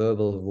in a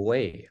verbal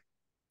way,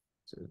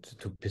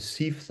 to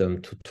perceive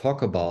them, to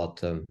talk about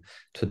them,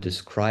 to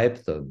describe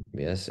them,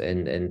 yes,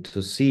 and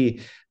to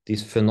see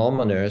these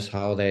phenomena,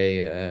 how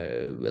they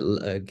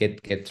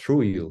get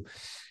through you.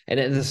 And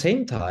at the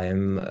same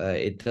time,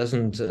 it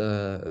doesn't,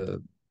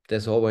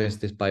 there's always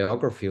this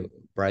biographical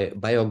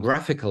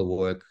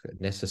work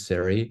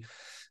necessary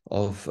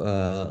of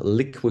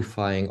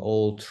liquefying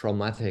all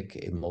traumatic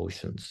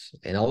emotions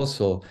and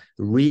also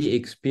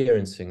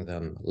re-experiencing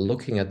them,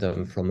 looking at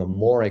them from a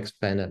more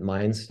expanded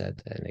mindset,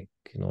 and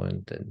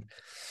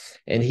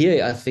and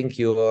here I think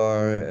you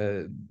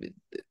are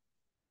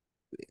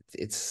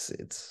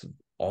it's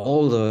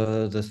all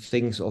the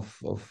things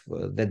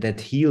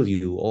that heal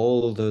you,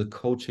 all the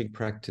coaching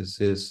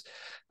practices,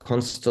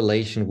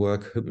 constellation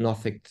work,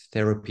 hypnotic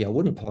therapy. I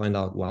wouldn't point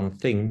out one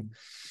thing,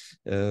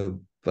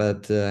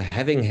 but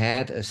having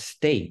had a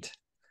state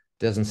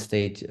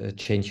doesn't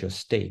change your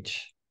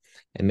stage.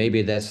 And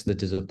maybe that's the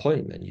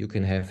disappointment. You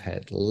can have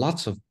had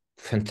lots of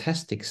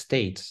fantastic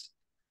states,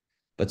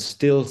 but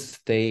still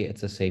stay at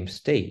the same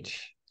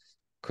stage,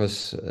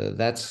 because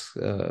that's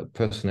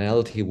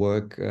personality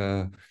work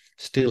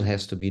still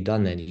has to be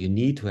done, and you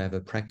need to have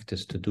a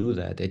practice to do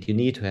that, and you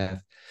need to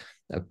have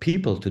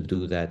people to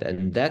do that.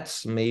 And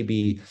that's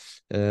maybe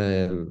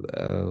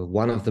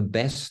one of the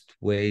best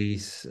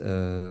ways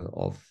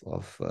of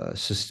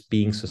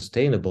being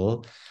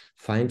sustainable.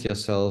 Find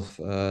yourself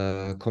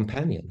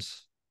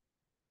companions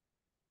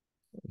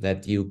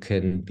that you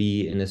can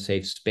be in a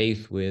safe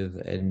space with,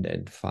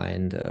 and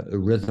find a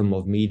rhythm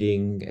of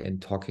meeting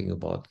and talking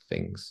about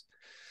things.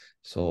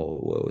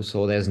 So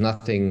there's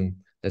nothing,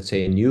 let's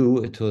say,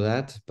 new to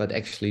that, but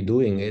actually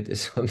doing it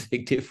is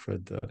something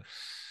different.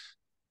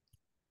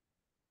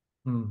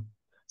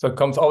 So it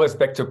comes always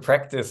back to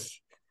practice.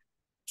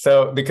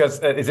 So because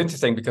it's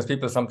interesting, because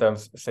people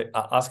sometimes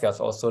ask us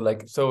also,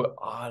 like, so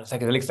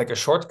psychedelics like a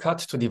shortcut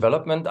to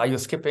development? Are you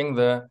skipping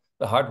the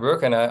hard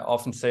work? And I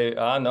often say,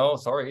 no,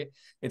 sorry.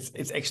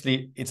 It's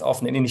actually, it's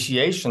often an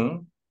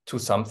initiation to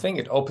something.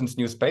 It opens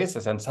new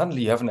spaces, and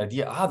suddenly you have an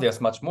idea,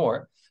 there's much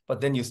more,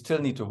 but then you still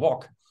need to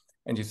walk,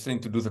 and you still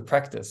need to do the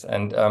practice.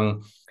 And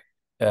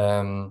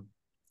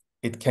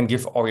it can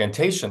give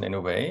orientation in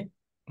a way,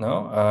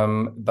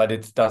 no, but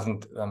it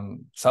doesn't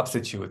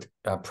substitute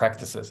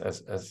practices,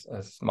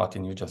 as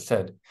Martin, you just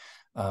said.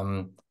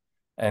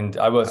 And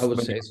I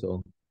would say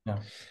so. Yeah.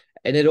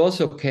 And it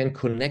also can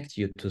connect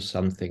you to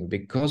something,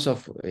 because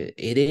of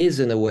it is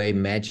in a way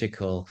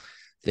magical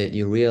that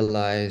you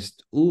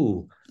realized,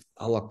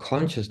 our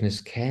consciousness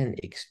can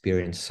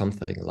experience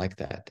something like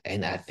that.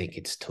 And I think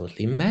it's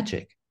totally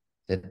magic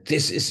that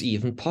this is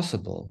even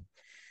possible,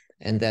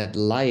 and that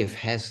life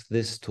has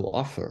this to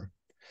offer.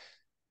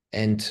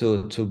 And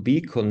to be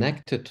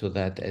connected to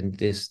that, and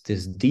this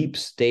deep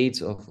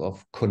state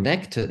of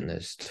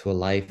connectedness to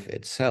life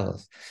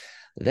itself,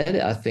 that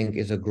I think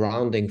is a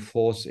grounding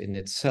force in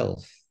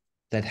itself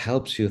that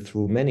helps you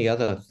through many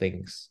other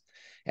things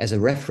as a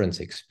reference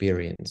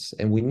experience.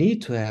 And we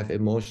need to have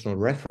emotional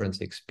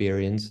reference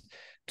experience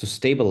to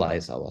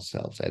stabilize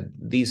ourselves. And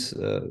these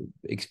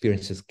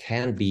experiences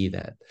can be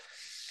that.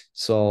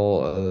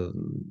 So,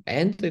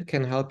 and it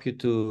can help you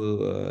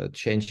to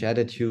change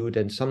attitude.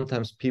 And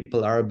sometimes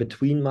people are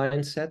between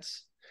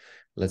mindsets.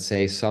 Let's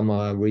say some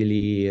are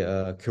really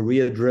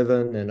career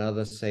driven, and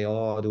others say,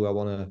 do I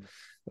want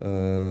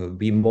to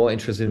be more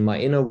interested in my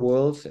inner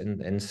world?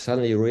 And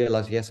suddenly you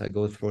realize, yes, I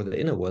go through the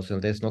inner world,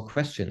 and there's no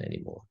question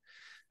anymore,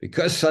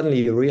 because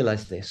suddenly you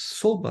realize there's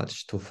so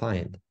much to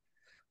find.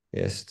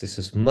 Yes, this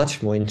is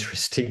much more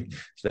interesting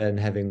than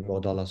having more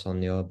dollars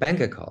on your bank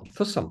account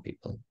for some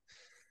people.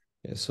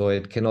 Yeah, so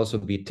it can also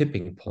be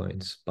tipping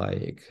points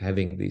by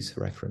having these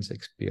reference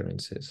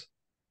experiences.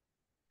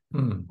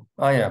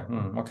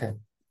 Okay.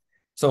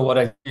 So what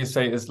I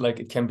say is,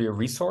 like, it can be a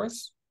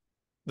resource.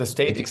 The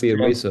state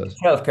experience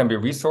itself can be a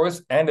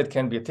resource, and it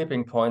can be a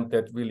tipping point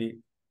that really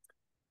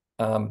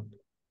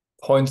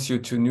points you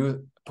to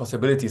new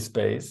possibility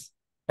space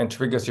and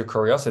triggers your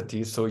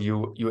curiosity. So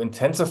you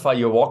intensify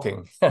your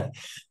walking.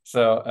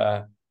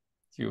 So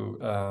you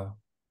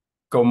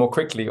go more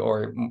quickly,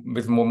 or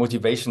with more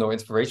motivation or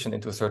inspiration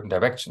into a certain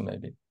direction,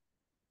 maybe.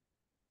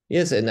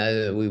 Yes, and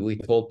we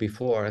told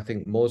before, I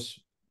think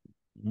most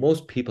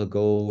people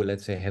go,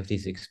 let's say, have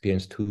this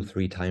experience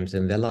 2-3 times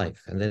in their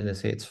life, and then they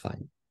say it's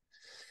fine.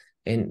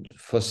 And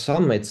for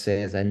some, it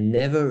says, I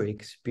never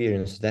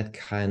experienced that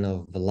kind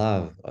of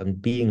love and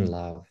being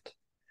loved.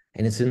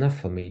 And it's enough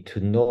for me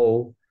to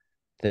know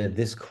that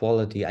this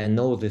quality, I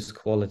know this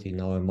quality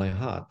now in my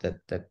heart,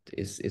 that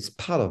is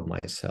part of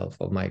myself,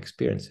 of my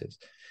experiences.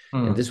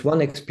 And this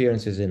one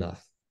experience is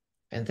enough.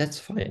 And that's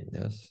fine,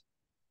 yes.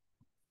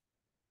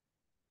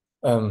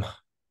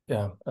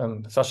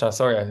 Sasha,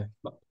 sorry.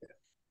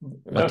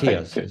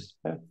 Matthias.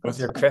 Was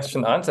your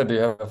question answered? Do you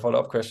have a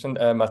follow-up question?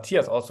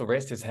 Matthias also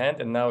raised his hand,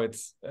 and now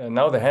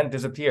now the hand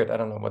disappeared. I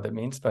don't know what that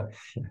means, but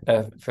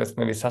first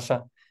maybe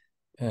Sasha.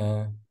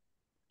 I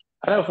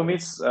know, for me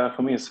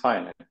it's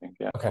fine, I think.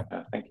 Yeah. Okay.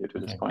 Thank you to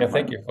this point. Yeah,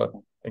 thank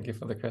you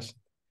for the question.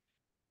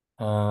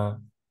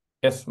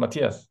 Yes,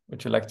 Matthias,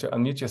 would you like to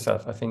unmute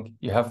yourself? I think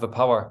you have the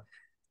power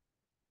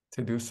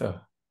to do so.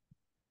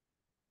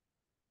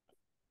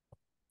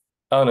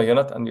 Oh no, you're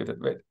not unmuted.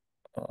 Wait.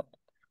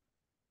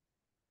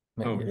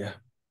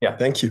 Yeah.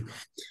 Thank you.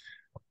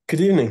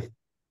 Good evening.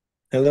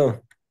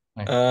 Hello.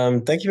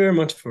 Thank you very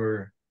much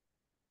for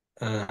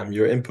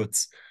your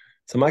inputs.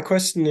 So my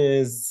question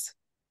is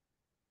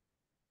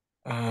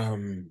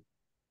kind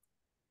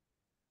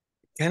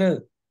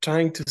of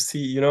trying to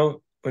see,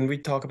 when we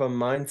talk about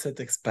mindset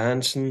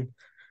expansion,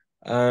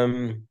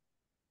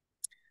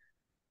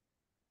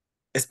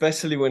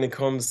 especially when it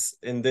comes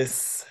in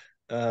this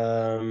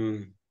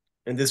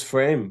in this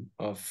frame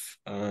of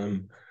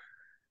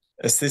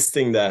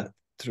assisting that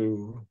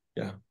through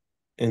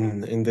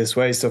in this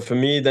way. So for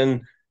me,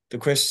 then the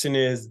question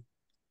is,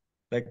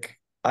 like,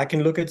 I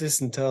can look at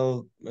this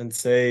and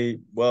say,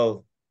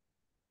 well,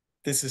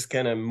 this is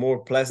kind of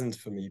more pleasant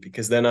for me,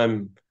 because then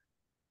I'm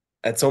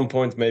at some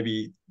point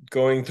maybe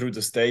going through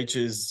the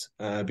stages,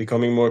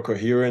 becoming more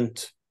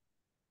coherent,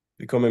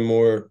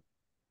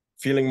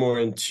 feeling more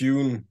in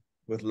tune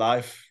with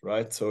life,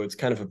 right? So it's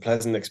kind of a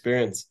pleasant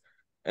experience.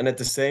 And at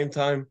the same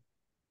time,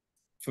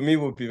 for me,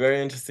 it would be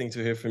very interesting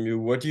to hear from you.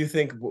 What do you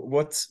think?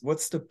 What's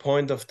the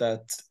point of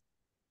that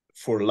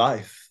for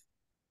life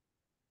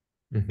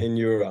in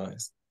your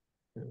eyes?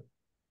 Yeah.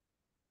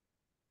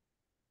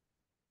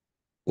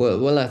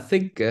 Well, I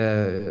think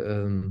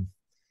the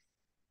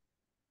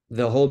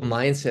whole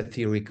mindset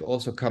theory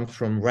also comes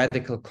from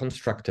radical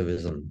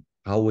constructivism,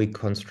 how we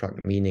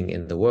construct meaning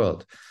in the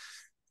world.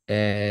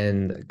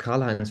 And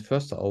Karl-Heinz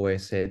Förster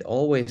always said,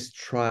 always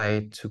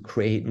try to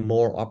create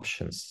more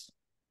options.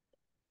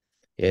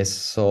 Yes,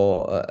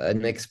 so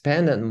an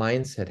expanded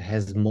mindset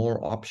has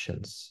more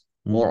options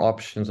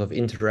of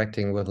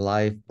interacting with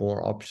life,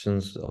 more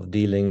options of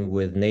dealing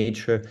with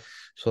nature.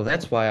 So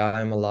that's why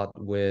I'm a lot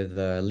with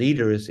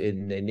leaders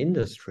in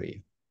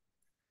industry.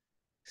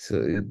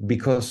 So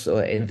because,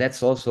 and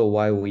that's also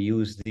why we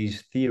use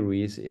these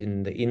theories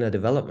in the inner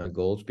development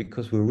goals,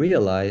 because we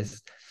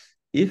realize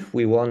if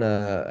we want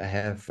to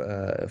have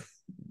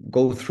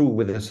go through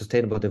with the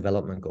sustainable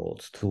development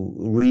goals to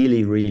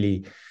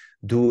really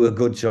do a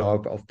good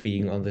job of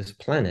being on this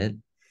planet,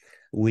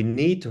 we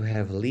need to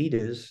have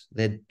leaders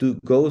that do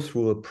go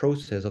through a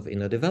process of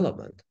inner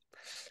development.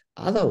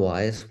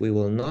 Otherwise, we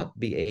will not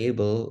be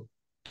able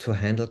to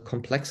handle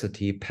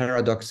complexity,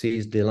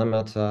 paradoxes,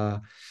 dilemmata,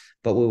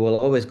 but we will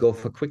always go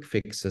for quick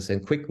fixes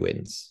and quick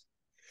wins.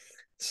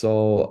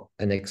 So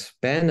an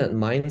expanded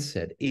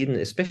mindset,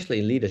 especially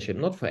in leadership,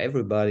 not for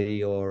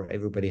everybody or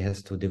everybody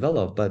has to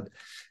develop, but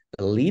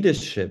a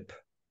leadership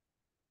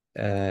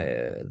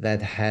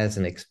that has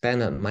an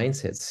expanded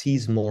mindset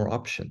sees more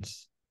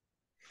options.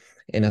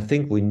 And I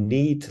think we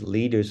need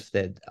leaders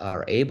that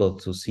are able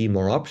to see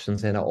more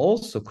options and are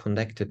also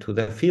connected to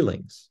their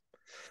feelings.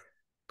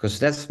 Because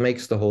that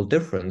makes the whole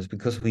difference,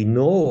 because we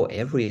know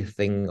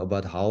everything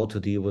about how to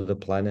deal with the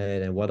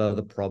planet and what are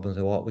the problems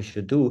and what we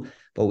should do,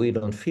 but we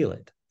don't feel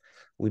it.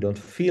 We don't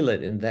feel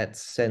it in that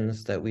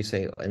sense that we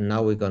say, and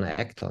now we're going to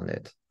act on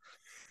it.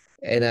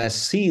 And I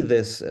see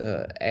this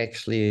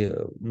actually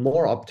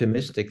more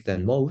optimistic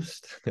than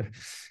most,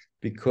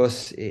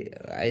 because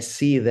I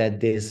see that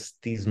these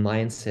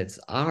mindsets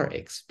are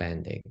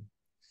expanding.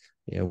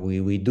 Yeah,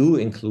 we do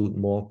include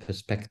more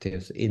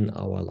perspectives in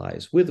our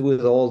lives with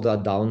all the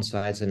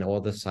downsides and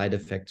all the side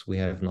effects we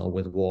have now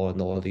with war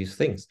and all these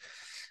things.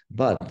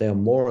 But there are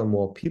more and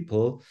more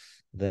people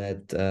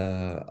that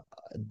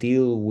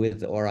deal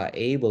with or are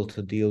able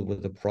to deal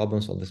with the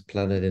problems on this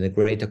planet in a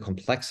greater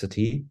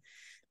complexity.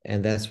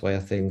 And that's why I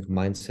think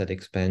mindset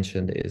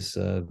expansion is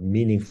a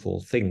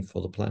meaningful thing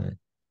for the planet.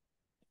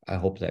 I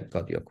hope that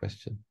got your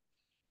question.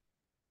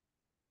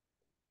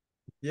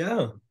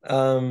 Yeah,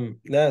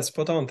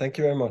 spot on. Thank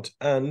you very much.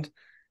 And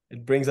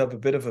it brings up a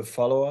bit of a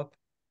follow-up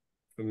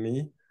for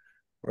me,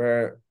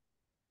 where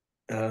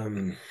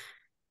in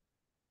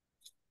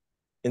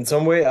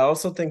some way, I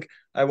also think,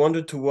 I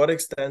wonder to what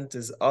extent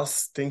is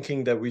us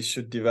thinking that we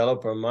should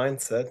develop our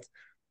mindset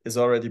is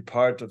already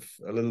part of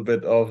a little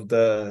bit of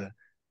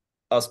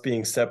us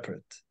being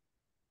separate.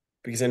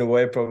 Because in a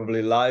way,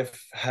 probably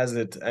life has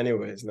it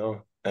anyways,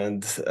 no?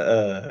 And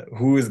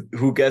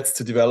who gets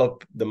to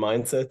develop the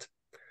mindset?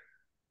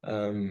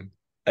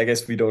 I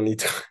guess we don't need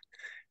to,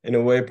 in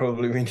a way,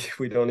 probably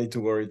we don't need to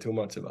worry too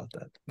much about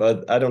that.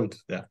 But I don't,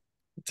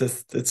 it's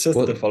just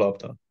the follow-up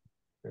thought.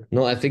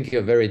 No, I think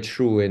you're very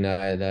true, and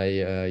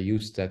I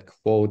used that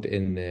quote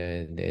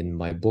in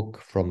my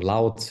book from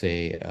Lao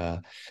Tse,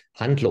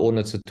 "Handle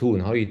ohne zu tun."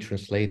 How do you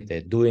translate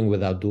that? Doing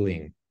without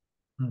doing.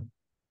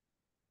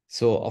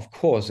 So of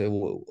course,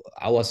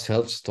 our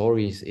self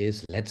stories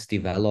is let's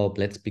develop,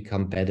 let's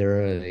become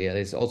better. Yeah,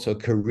 it's also a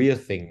career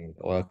thing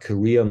or a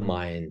career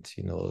mind,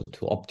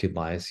 to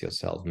optimize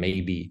yourself,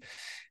 maybe,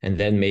 and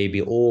then maybe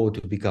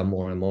to become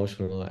more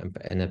emotional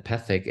and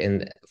empathic.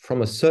 And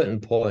from a certain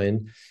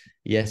point,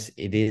 yes,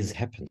 it is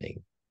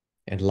happening,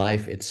 and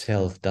life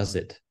itself does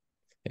it.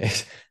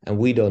 Yes. And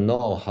we don't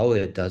know how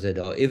it does it,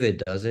 or if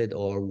it does it,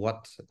 or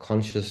what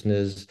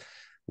consciousness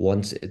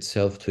wants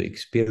itself to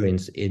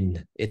experience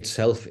in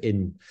itself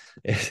in.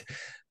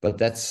 But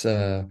that's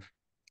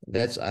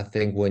I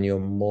think when you're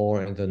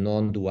more in the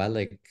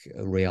non-dualic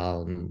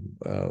realm,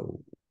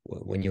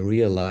 when you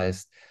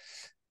realize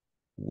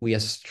we are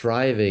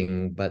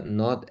striving, but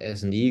not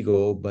as an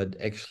ego, but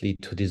actually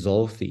to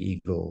dissolve the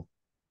ego,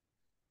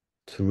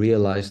 to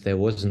realize there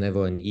was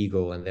never an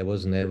ego and there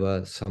was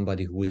never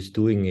somebody who is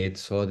doing it.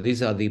 So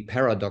these are the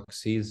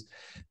paradoxes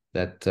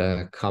that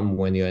come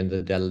when you're in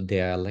the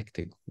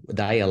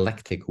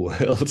dialectic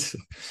world.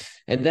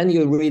 And then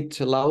you read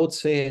Lao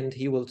Tse and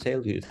he will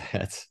tell you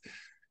that,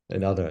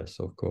 and others,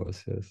 of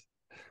course, yes.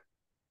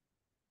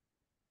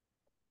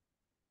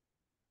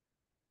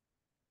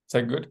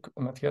 that good,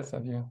 Matthias?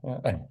 Have you?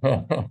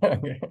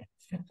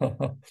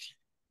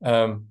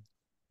 Yeah.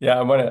 Yeah,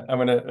 I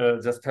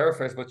wanna just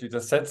paraphrase what you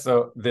just said.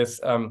 So this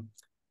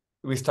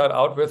we start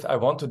out with, I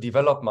want to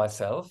develop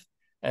myself,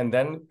 and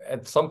then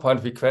at some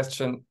point we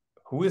question,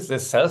 who is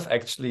this self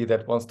actually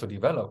that wants to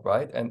develop,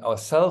 right? And our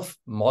self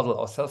model,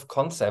 our self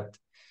concept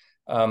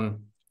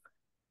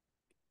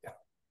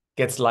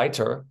gets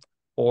lighter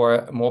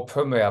or more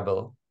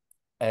permeable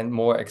and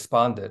more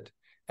expanded.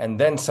 And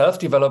then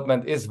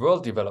self-development is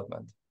world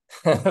development.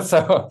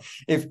 So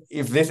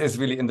if this is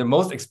really in the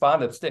most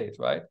expanded state,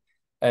 right?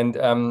 And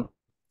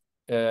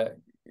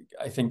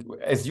I think,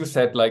 as you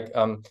said, like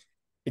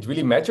it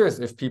really matters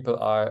if people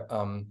are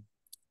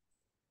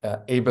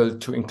able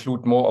to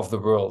include more of the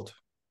world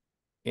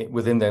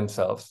within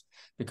themselves,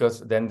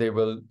 because then they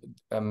will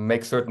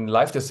make certain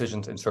life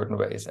decisions in certain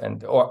ways,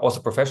 and or also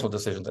professional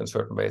decisions in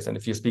certain ways. And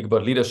if you speak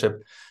about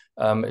leadership,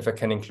 if I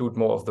can include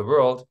more of the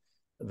world,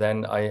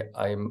 then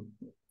I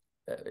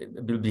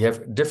will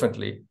behave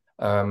differently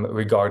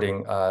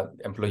regarding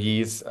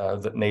employees,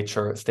 the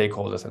nature,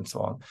 stakeholders, and so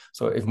on.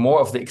 So if more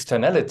of the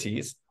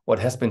externalities, what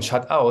has been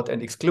shut out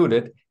and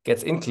excluded,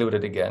 gets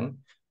included again,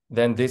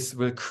 then this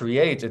will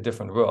create a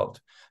different world.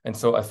 And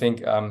so I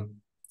think,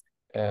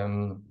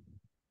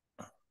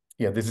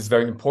 yeah, this is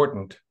very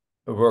important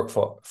work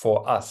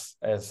for us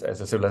as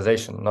a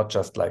civilization, not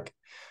just like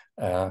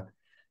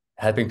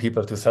helping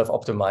people to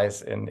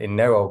self-optimize in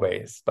narrow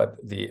ways, but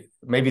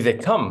maybe they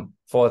come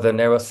for the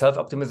narrow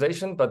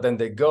self-optimization, but then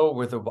they go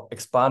with an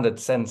expanded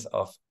sense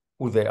of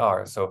who they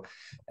are. So,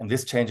 and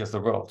this changes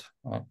the world,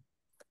 right?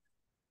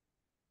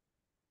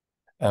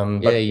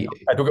 But Yeah,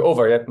 I took it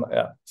over.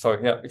 Yeah,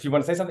 sorry. Yeah, if you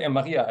want to say something,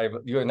 Maria,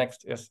 you're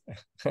next. Yes,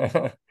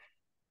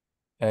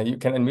 you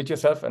can unmute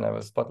yourself, and I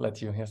will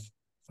spotlight you. Yes,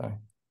 sorry.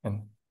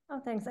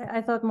 Oh, thanks.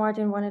 I thought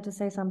Martin wanted to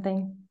say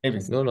something. Maybe.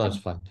 No, it's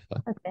fine.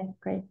 Okay,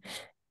 great.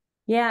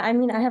 Yeah, I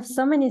mean, I have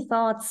so many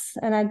thoughts,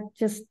 and I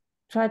just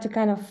try to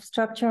kind of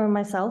structure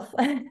myself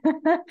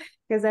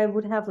because I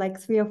would have like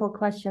 3 or 4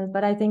 questions,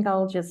 but I think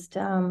I'll just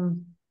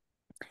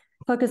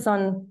focus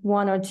on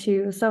 1 or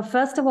 2. So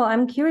first of all,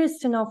 I'm curious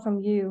to know from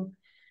you,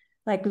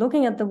 like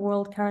looking at the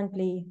world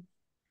currently,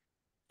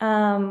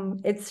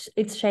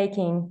 it's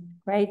shaking,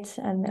 right?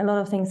 And a lot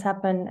of things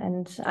happen,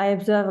 and I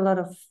observe a lot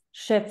of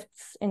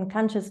shifts in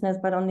consciousness,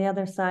 but on the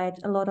other side,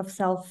 a lot of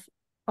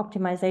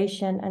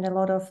self-optimization and a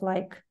lot of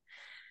like,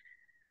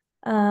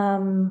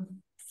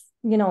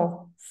 you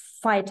know,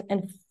 fight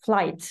and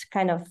flight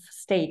kind of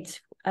state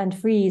and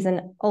freeze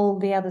and all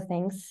the other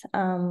things.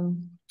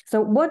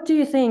 So what do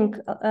you think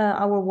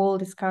our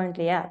world is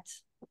currently at?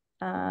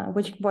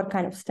 What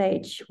kind of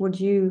stage would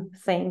you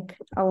think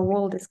our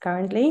world is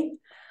currently?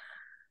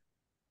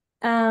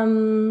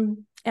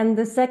 And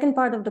the second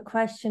part of the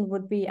question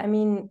would be, I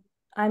mean,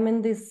 I'm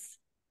in this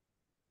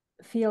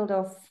field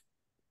of,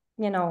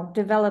 you know,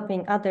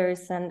 developing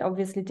others and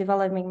obviously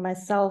developing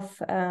myself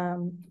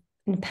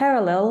in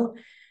parallel,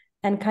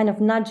 and kind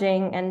of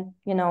nudging and,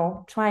 you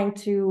know, trying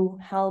to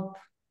help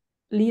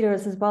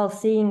leaders as well,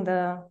 seeing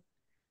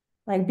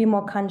like be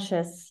more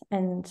conscious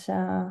and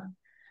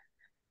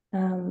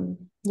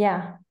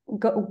yeah,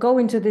 go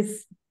into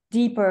this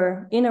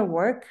deeper inner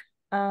work.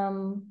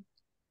 I'm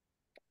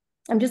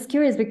just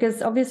curious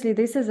because obviously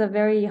this is a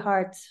very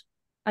hard,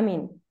 I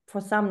mean,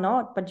 for some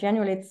not, but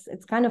generally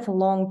it's kind of a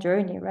long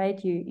journey, right?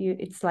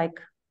 It's like,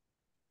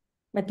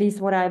 at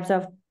least what I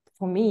observed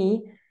for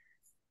me,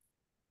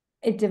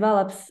 it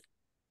develops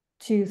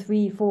 2,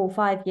 3, 4,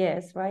 5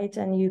 years, right?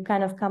 And you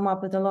kind of come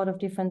up with a lot of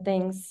different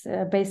things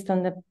based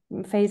on the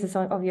phases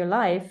of your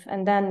life.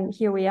 And then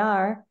here we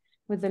are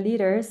with the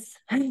leaders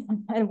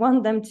and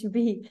want them to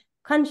be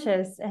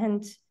conscious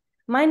and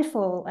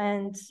mindful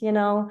and, you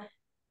know,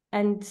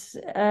 and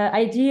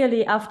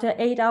ideally after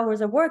 8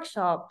 hours of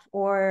workshop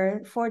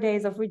or 4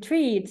 days of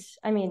retreat.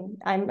 I mean,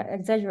 I'm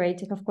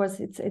exaggerating, of course,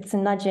 it's a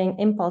nudging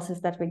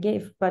impulses that we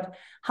give, but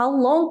how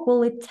long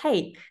will it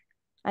take?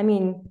 I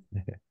mean,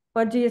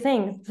 what do you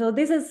think? So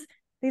these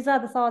are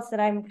the thoughts that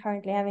I'm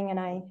currently having, and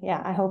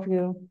I hope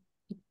you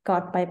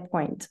got my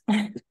point.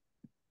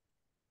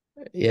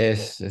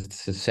 Yes,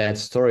 it's a sad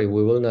story.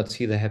 We will not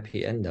see the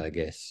happy end, I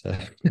guess.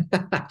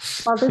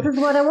 Well, this is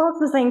what I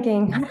was also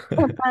thinking.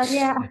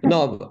 Yeah.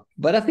 No,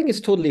 but I think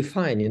it's totally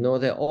fine. You know,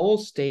 all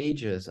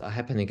stages are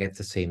happening at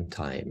the same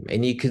time,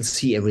 and you can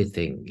see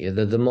everything. You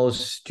know, the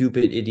most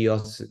stupid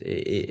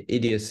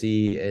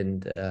idiocy,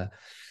 and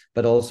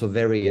but also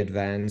very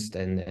advanced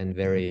and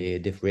very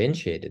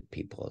differentiated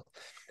people.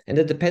 And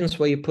it depends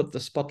where you put the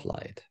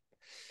spotlight.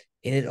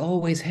 And it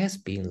always has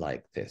been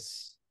like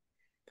this.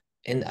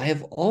 And I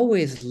have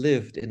always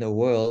lived in a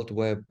world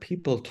where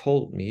people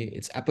told me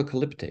it's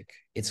apocalyptic,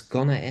 it's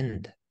gonna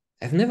end.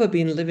 I've never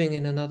been living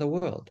in another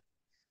world.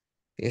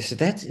 Yes,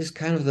 that is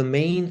kind of the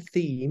main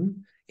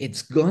theme.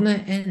 It's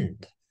gonna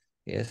end.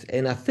 Yes,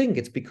 and I think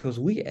it's because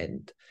we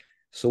end.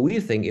 So we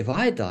think if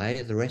I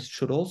die, the rest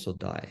should also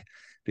die,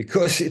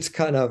 because it's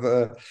kind of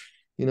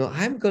you know,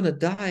 I'm gonna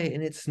die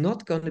and it's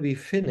not gonna be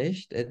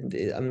finished, and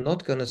I'm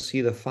not gonna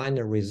see the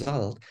final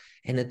result,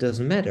 and it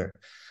doesn't matter.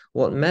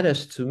 What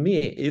matters to me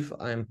if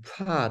I'm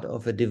part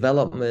of a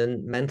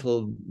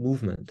developmental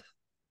movement,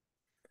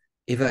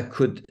 if I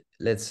could,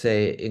 let's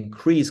say,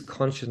 increase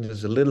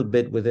consciousness a little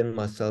bit within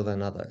myself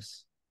and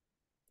others.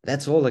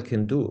 That's all I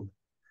can do.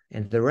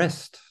 And the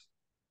rest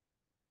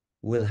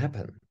will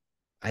happen.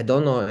 I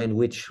don't know in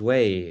which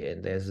way,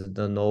 and there's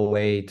no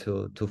way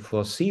to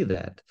foresee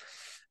that.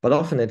 But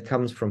often it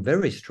comes from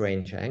very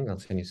strange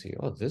angles, and you see,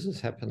 oh, this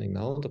is happening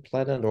now on the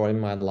planet or in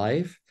my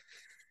life.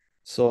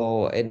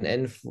 So,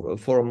 and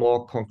for a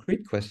more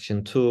concrete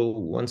question,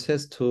 one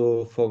says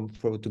to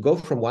go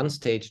from one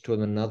stage to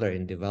another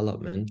in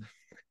development,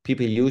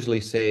 people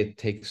usually say it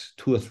takes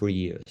 2 or 3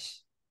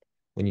 years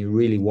when you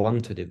really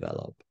want to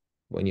develop.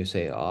 When you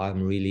say, oh,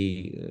 I'm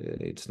really,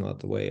 it's not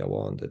the way I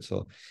want it.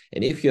 So,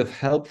 and if you have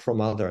help from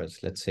others,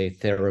 let's say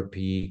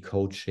therapy,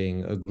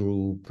 coaching, a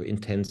group,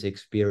 intense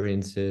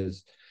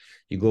experiences,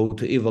 you go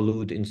to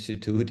Evolute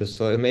Institute,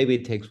 so maybe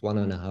it takes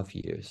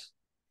 1.5 years.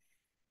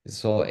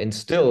 So, and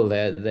still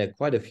there are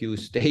quite a few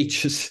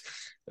stages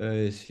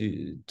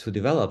to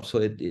develop. So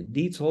it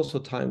needs also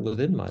time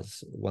within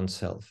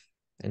oneself,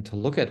 and to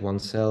look at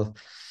oneself.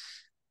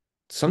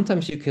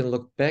 Sometimes you can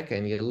look back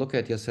and you look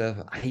at yourself,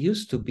 I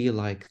used to be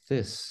like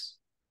this,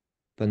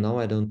 but now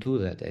I don't do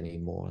that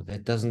anymore.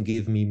 That doesn't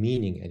give me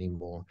meaning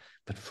anymore.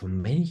 But for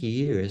many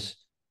years,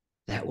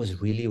 that was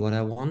really what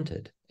I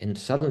wanted. And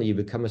suddenly you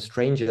become a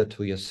stranger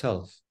to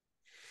yourself.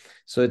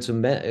 So it's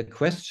a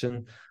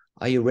question,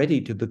 are you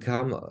ready to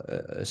become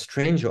a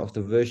stranger of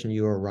the version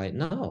you are right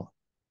now?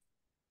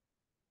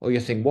 Or you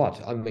think,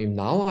 what? I mean,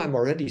 now I'm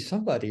already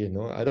somebody, you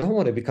know, I don't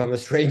want to become a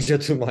stranger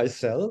to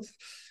myself,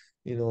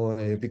 you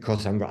know,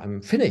 because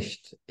I'm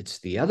finished. It's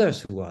the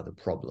others who are the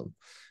problem.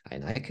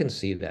 And I can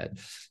see that.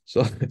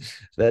 So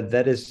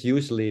that is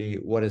usually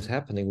what is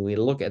happening. We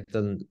look at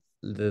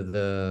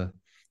the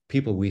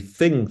people we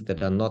think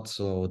that are not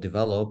so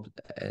developed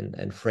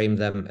and frame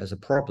them as a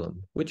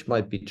problem, which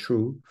might be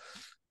true,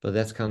 but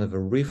that's kind of a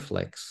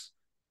reflex.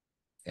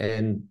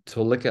 And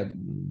to look at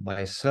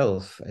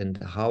myself and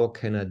how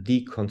can I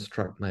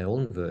deconstruct my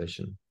own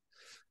version,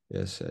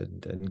 yes,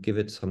 and give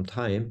it some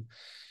time.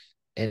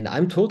 And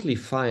I'm totally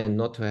fine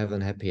not to have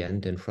a happy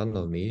end in front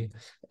of me,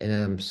 and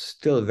I'm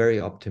still very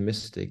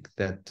optimistic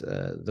that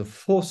the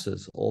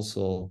forces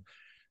also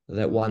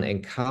that one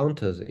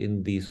encounters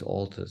in these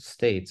altered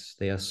states,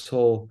 they are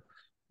so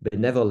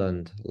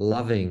benevolent,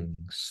 loving,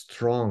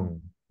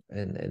 strong,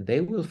 and they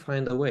will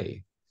find a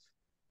way.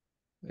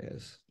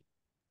 Yes.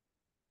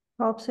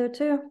 Hope so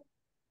too.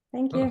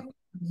 Thank you.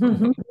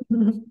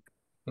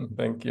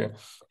 Thank you.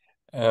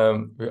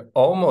 We're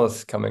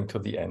almost coming to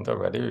the end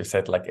already. We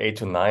said like 8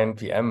 to 9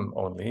 p.m.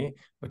 only,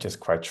 which is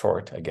quite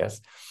short, I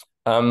guess.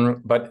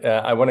 But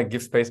I want to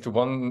give space to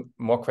one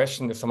more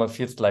question. If someone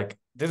feels like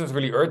this is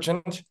really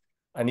urgent,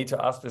 I need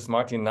to ask this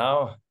Martin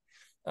now,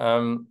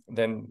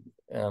 then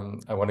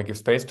I want to give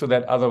space to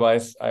that.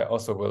 Otherwise, I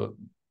also will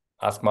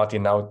ask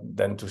Martin now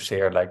then to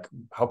share, like,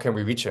 how can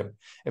we reach him?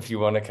 If you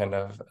want to kind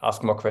of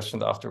ask more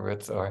questions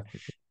afterwards, or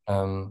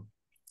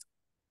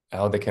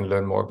how they can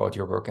learn more about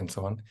your work and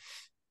so on.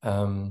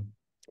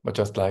 But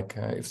just like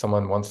if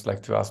someone wants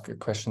like to ask a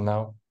question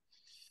now,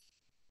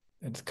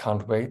 it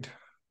can't wait.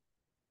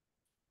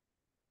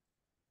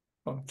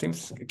 Oh, it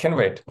seems it can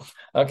wait.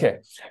 Okay.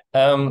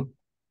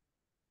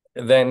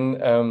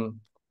 Then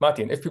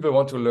Martin, if people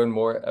want to learn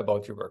more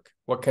about your work,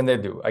 what can they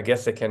do? I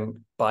guess they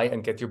can buy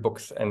and get your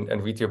books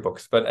and read your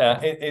books. But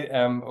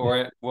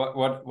or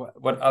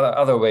what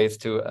other ways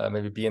to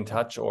maybe be in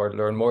touch or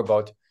learn more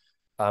about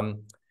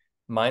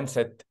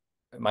mindsets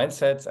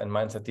and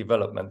mindset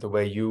development, the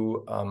way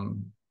you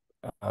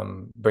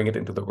bring it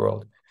into the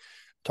world?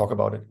 Talk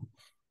about it.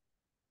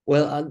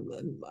 Well,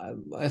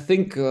 I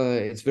think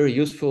it's very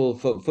useful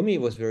for me.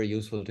 It was very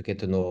useful to get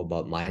to know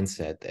about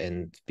mindset,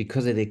 and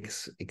because it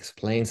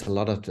explains a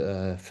lot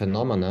of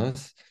phenomena.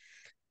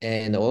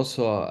 And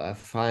also, I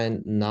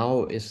find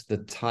now is the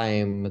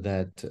time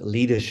that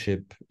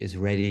leadership is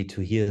ready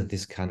to hear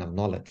this kind of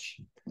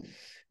knowledge.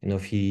 You know, a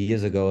few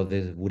years ago,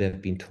 this would have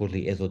been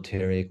totally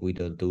esoteric. We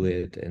don't do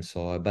it, and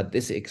so on. But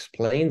this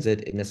explains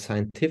it in a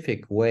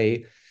scientific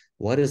way,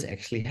 what is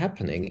actually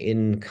happening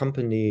in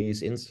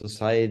companies, in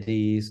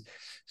societies,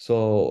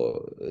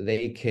 so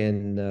they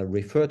can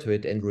refer to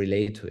it and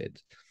relate to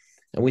it.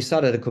 And we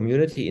started a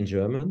community in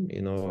German,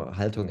 you know,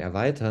 Haltung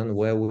erweitern,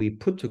 where we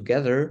put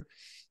together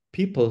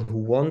people who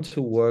want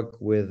to work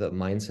with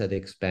mindset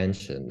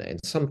expansion. And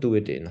some do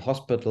it in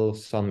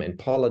hospitals, some in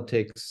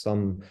politics,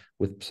 some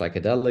with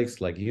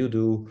psychedelics like you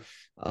do,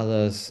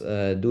 others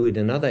do it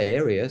in other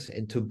areas,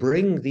 and to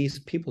bring these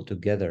people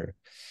together.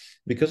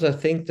 Because I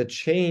think the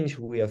change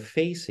we are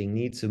facing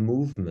needs a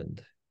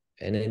movement,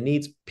 and it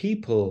needs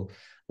people,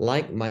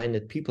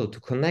 like-minded people, to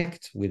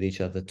connect with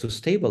each other, to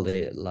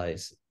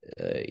stabilize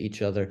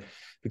each other.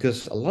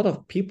 Because a lot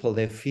of people,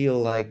 they feel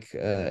like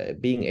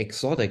being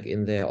exotic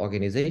in their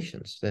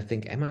organizations. They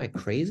think, am I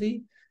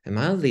crazy? Am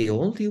I the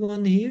only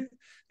one here?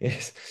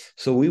 Yes.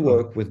 So we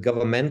work with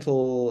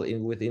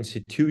with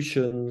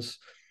institutions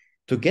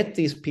to get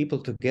these people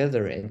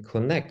together and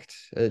connect.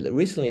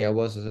 Recently,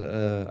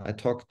 I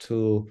talked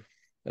to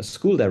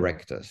school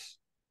directors,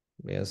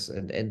 yes,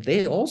 and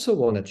they also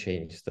want to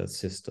change the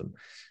system.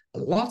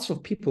 Lots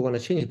of people want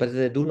to change, but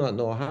they do not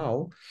know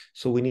how.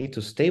 So we need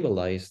to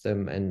stabilize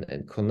them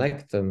and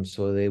connect them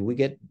so that we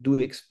do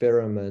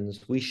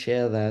experiments, we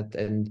share that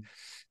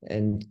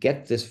and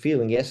get this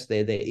feeling, yes,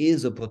 there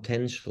is a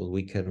potential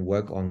we can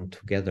work on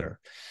together.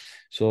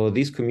 So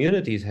these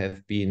communities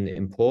have been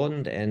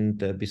important.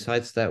 And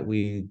besides that,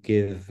 we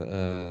give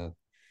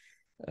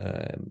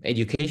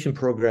education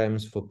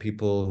programs for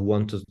people who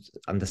want to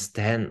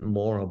understand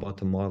more about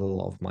the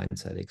model of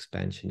mindset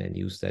expansion and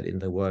use that in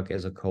their work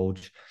as a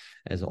coach,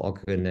 as an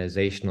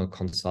organizational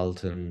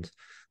consultant,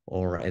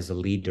 or as a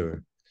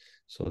leader.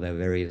 So there are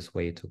various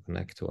ways to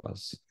connect to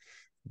us.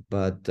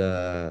 But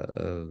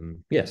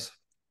yes,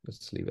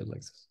 let's leave it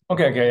like this.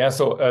 Okay, yeah.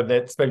 So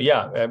that's maybe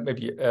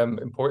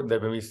important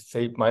that when we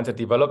say mindset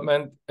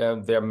development,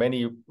 there are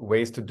many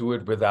ways to do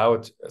it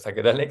without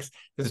psychedelics.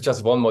 This is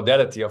just one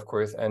modality, of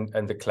course,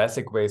 and the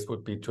classic ways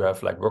would be to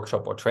have like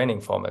workshop or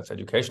training formats,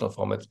 educational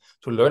formats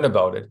to learn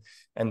about it,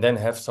 and then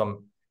have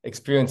some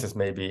experiences,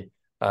 maybe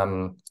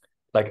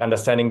like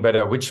understanding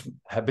better which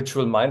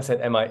habitual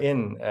mindset am I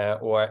in,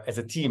 or as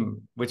a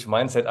team, which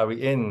mindset are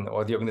we in,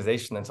 or the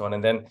organization, and so on,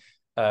 and then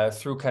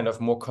through kind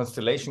of more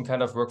constellation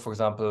kind of work, for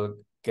example,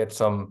 get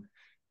some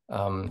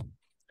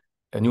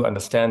a new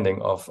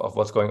understanding of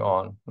what's going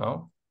on.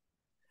 No,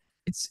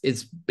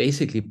 it's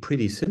basically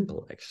pretty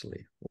simple,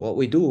 actually. What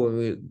we do when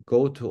we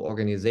go to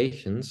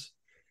organizations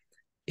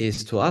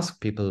is to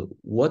ask people,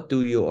 what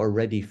do you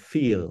already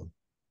feel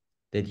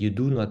that you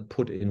do not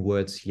put in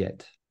words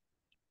yet?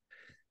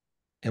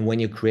 And when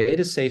you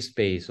create a safe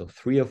space of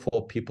 3 or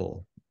 4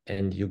 people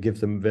and you give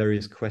them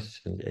various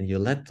questions and you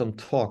let them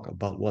talk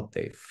about what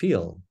they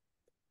feel,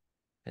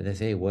 and they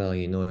say, well,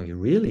 you know, you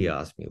really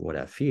ask me what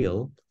I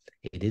feel,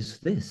 it is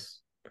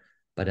this,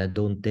 but I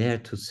don't dare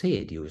to say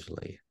it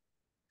usually.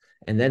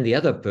 And then the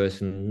other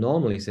person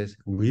normally says,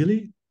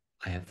 really?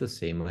 I have the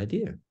same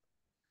idea.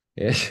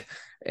 Yes.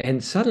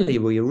 And suddenly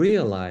we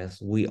realize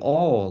we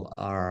all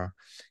are,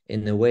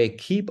 in a way,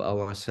 keep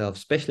ourselves,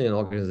 especially in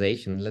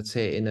organization, let's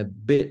say, in a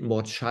bit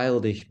more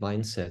childish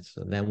mindset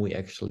than we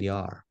actually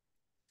are.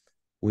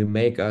 We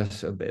make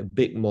us a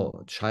bit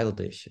more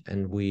childish,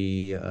 and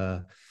we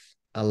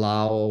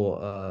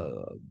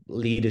allow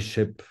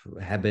leadership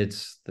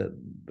habits that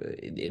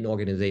in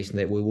organization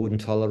that we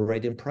wouldn't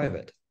tolerate in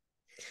private.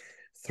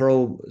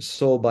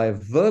 So by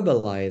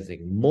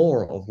verbalizing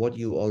more of what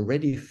you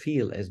already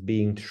feel as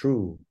being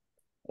true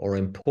or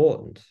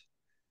important,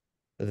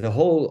 the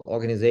whole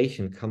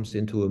organization comes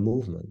into a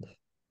movement.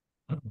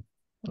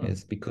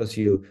 It's because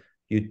you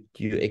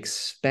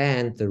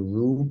expand the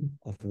room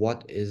of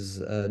what is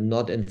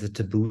not in the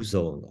taboo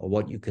zone or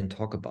what you can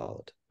talk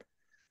about.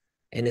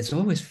 And it's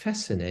always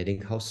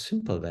fascinating how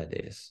simple that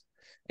is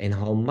and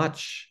how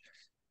much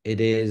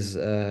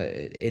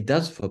it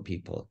does for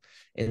people.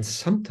 And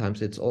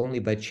sometimes it's only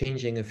by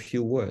changing a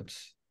few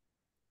words,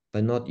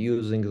 by not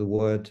using the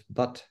word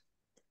but.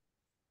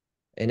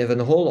 And if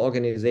a whole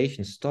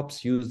organization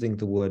stops using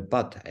the word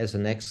but as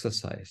an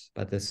exercise,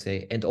 but they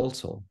say, and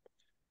also,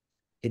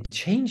 it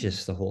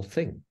changes the whole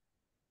thing.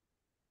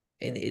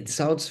 And it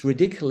sounds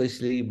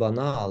ridiculously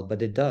banal,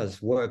 but it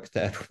does work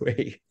that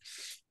way.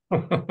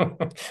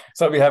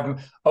 So we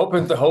have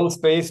opened the whole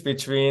space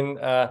between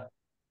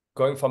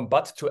going from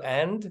but to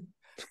and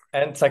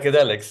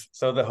psychedelics.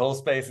 So the whole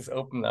space is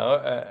open now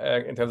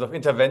in terms of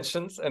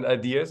interventions and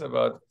ideas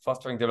about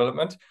fostering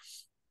development.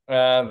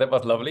 That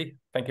was lovely.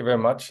 Thank you very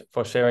much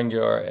for sharing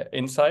your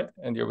insight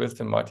and your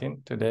wisdom,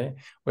 Martin, today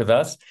with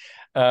us.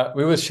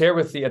 We will share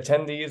with the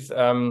attendees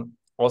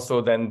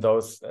also then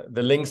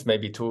the links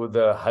maybe to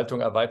the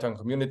Haltung Erweiterung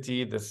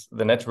community,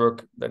 the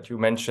network that you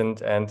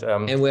mentioned, and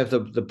we have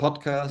the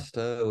podcast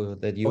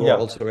that you are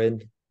also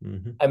in.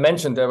 Mm-hmm. I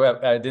mentioned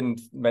I didn't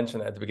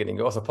mention at the beginning.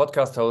 You're also a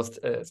podcast host.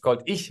 It's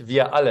called Ich,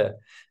 Wir alle,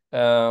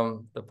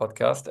 the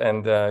podcast,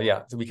 and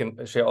so we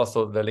can share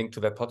also the link to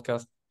that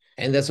podcast.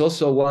 And there's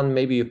also one,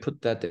 maybe you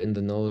put that in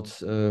the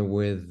notes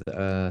with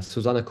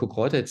Susanne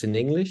Kukreuter. It's in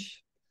English.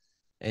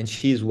 And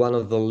she's one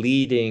of the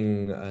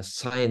leading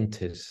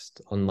scientists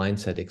on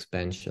mindset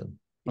expansion,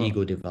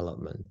 ego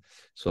development.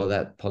 So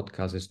that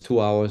podcast is 2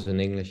 hours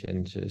in English,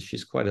 and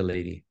she's quite a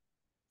lady.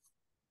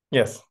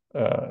 Yes,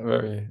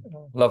 very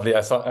lovely. I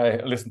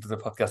listened to the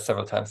podcast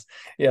several times.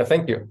 Yeah,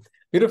 thank you.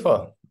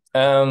 Beautiful.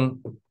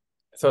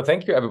 So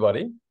thank you,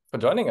 everybody, for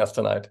joining us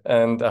tonight.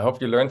 And I hope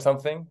you learned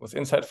something, was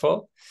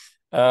insightful.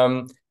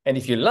 And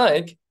if you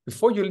like,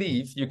 before you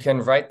leave, you can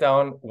write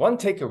down one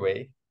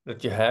takeaway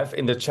that you have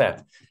in the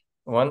chat.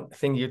 One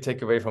thing you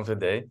take away from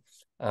today,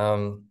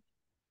 and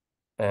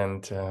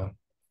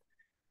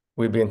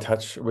we'll be in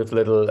touch with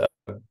little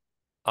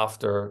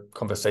after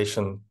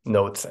conversation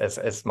notes,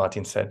 as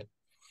Martin said.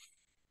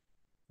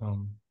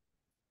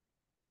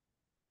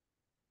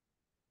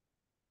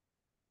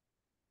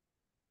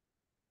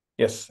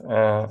 Yes,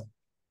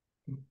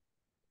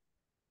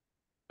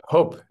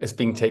 hope is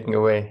being taken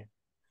away.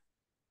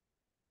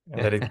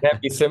 and that it can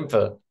be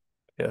simple.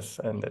 Yes,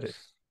 and that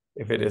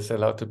if it is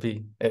allowed to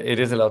be, it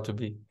is allowed to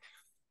be.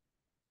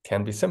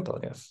 Can be simple,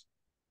 yes.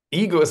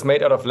 Ego is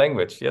made out of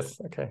language. Yes,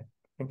 okay.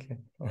 Thank you.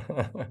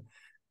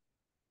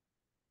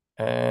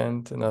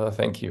 And another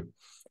thank you.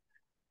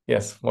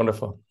 Yes,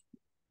 wonderful.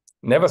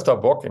 Never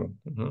stop walking.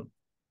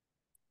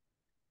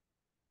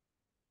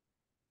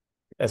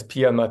 As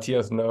Pia and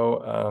Matthias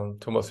know,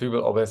 Thomas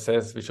Hübel always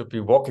says we should be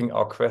walking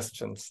our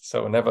questions.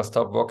 So never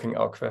stop walking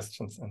our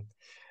questions and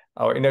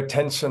our inner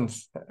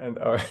tensions and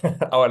our,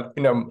 our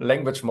inner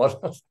language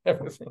models,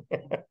 everything.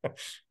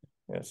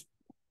 Yes.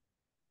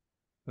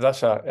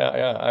 Sasha,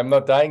 yeah, I'm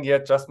not dying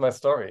yet, just my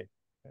story.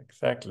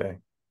 Exactly.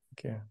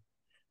 Okay.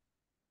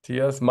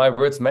 Tears, my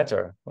words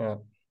matter. Yeah.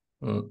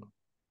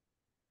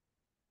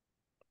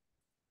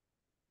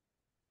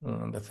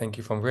 And a thank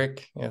you from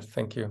Rick. Yes,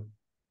 thank you.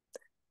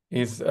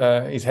 He's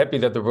happy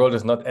that the world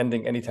is not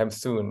ending anytime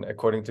soon,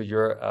 according to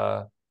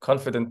your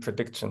confident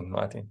prediction,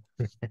 Martin.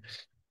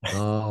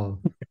 Oh,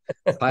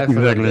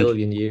 500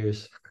 billion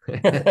years.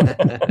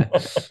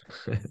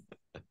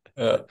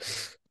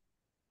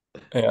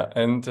 Yeah,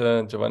 and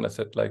Giovanna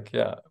said, like,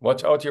 yeah,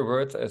 watch out your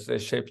words as they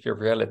shape your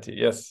reality.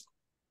 Yes.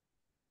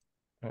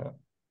 Yeah.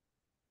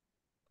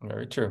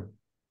 Very true.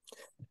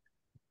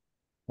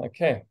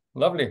 Okay,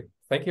 lovely.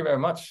 Thank you very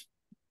much.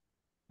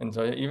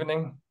 Enjoy your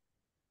evening,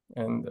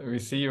 and we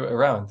see you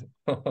around.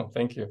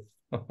 Thank you.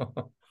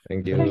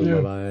 Thank you. Thank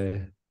you.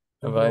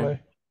 Bye-bye. Bye-bye.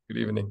 Good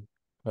evening.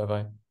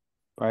 Bye-bye.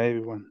 Bye,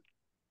 everyone.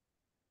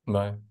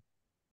 Bye.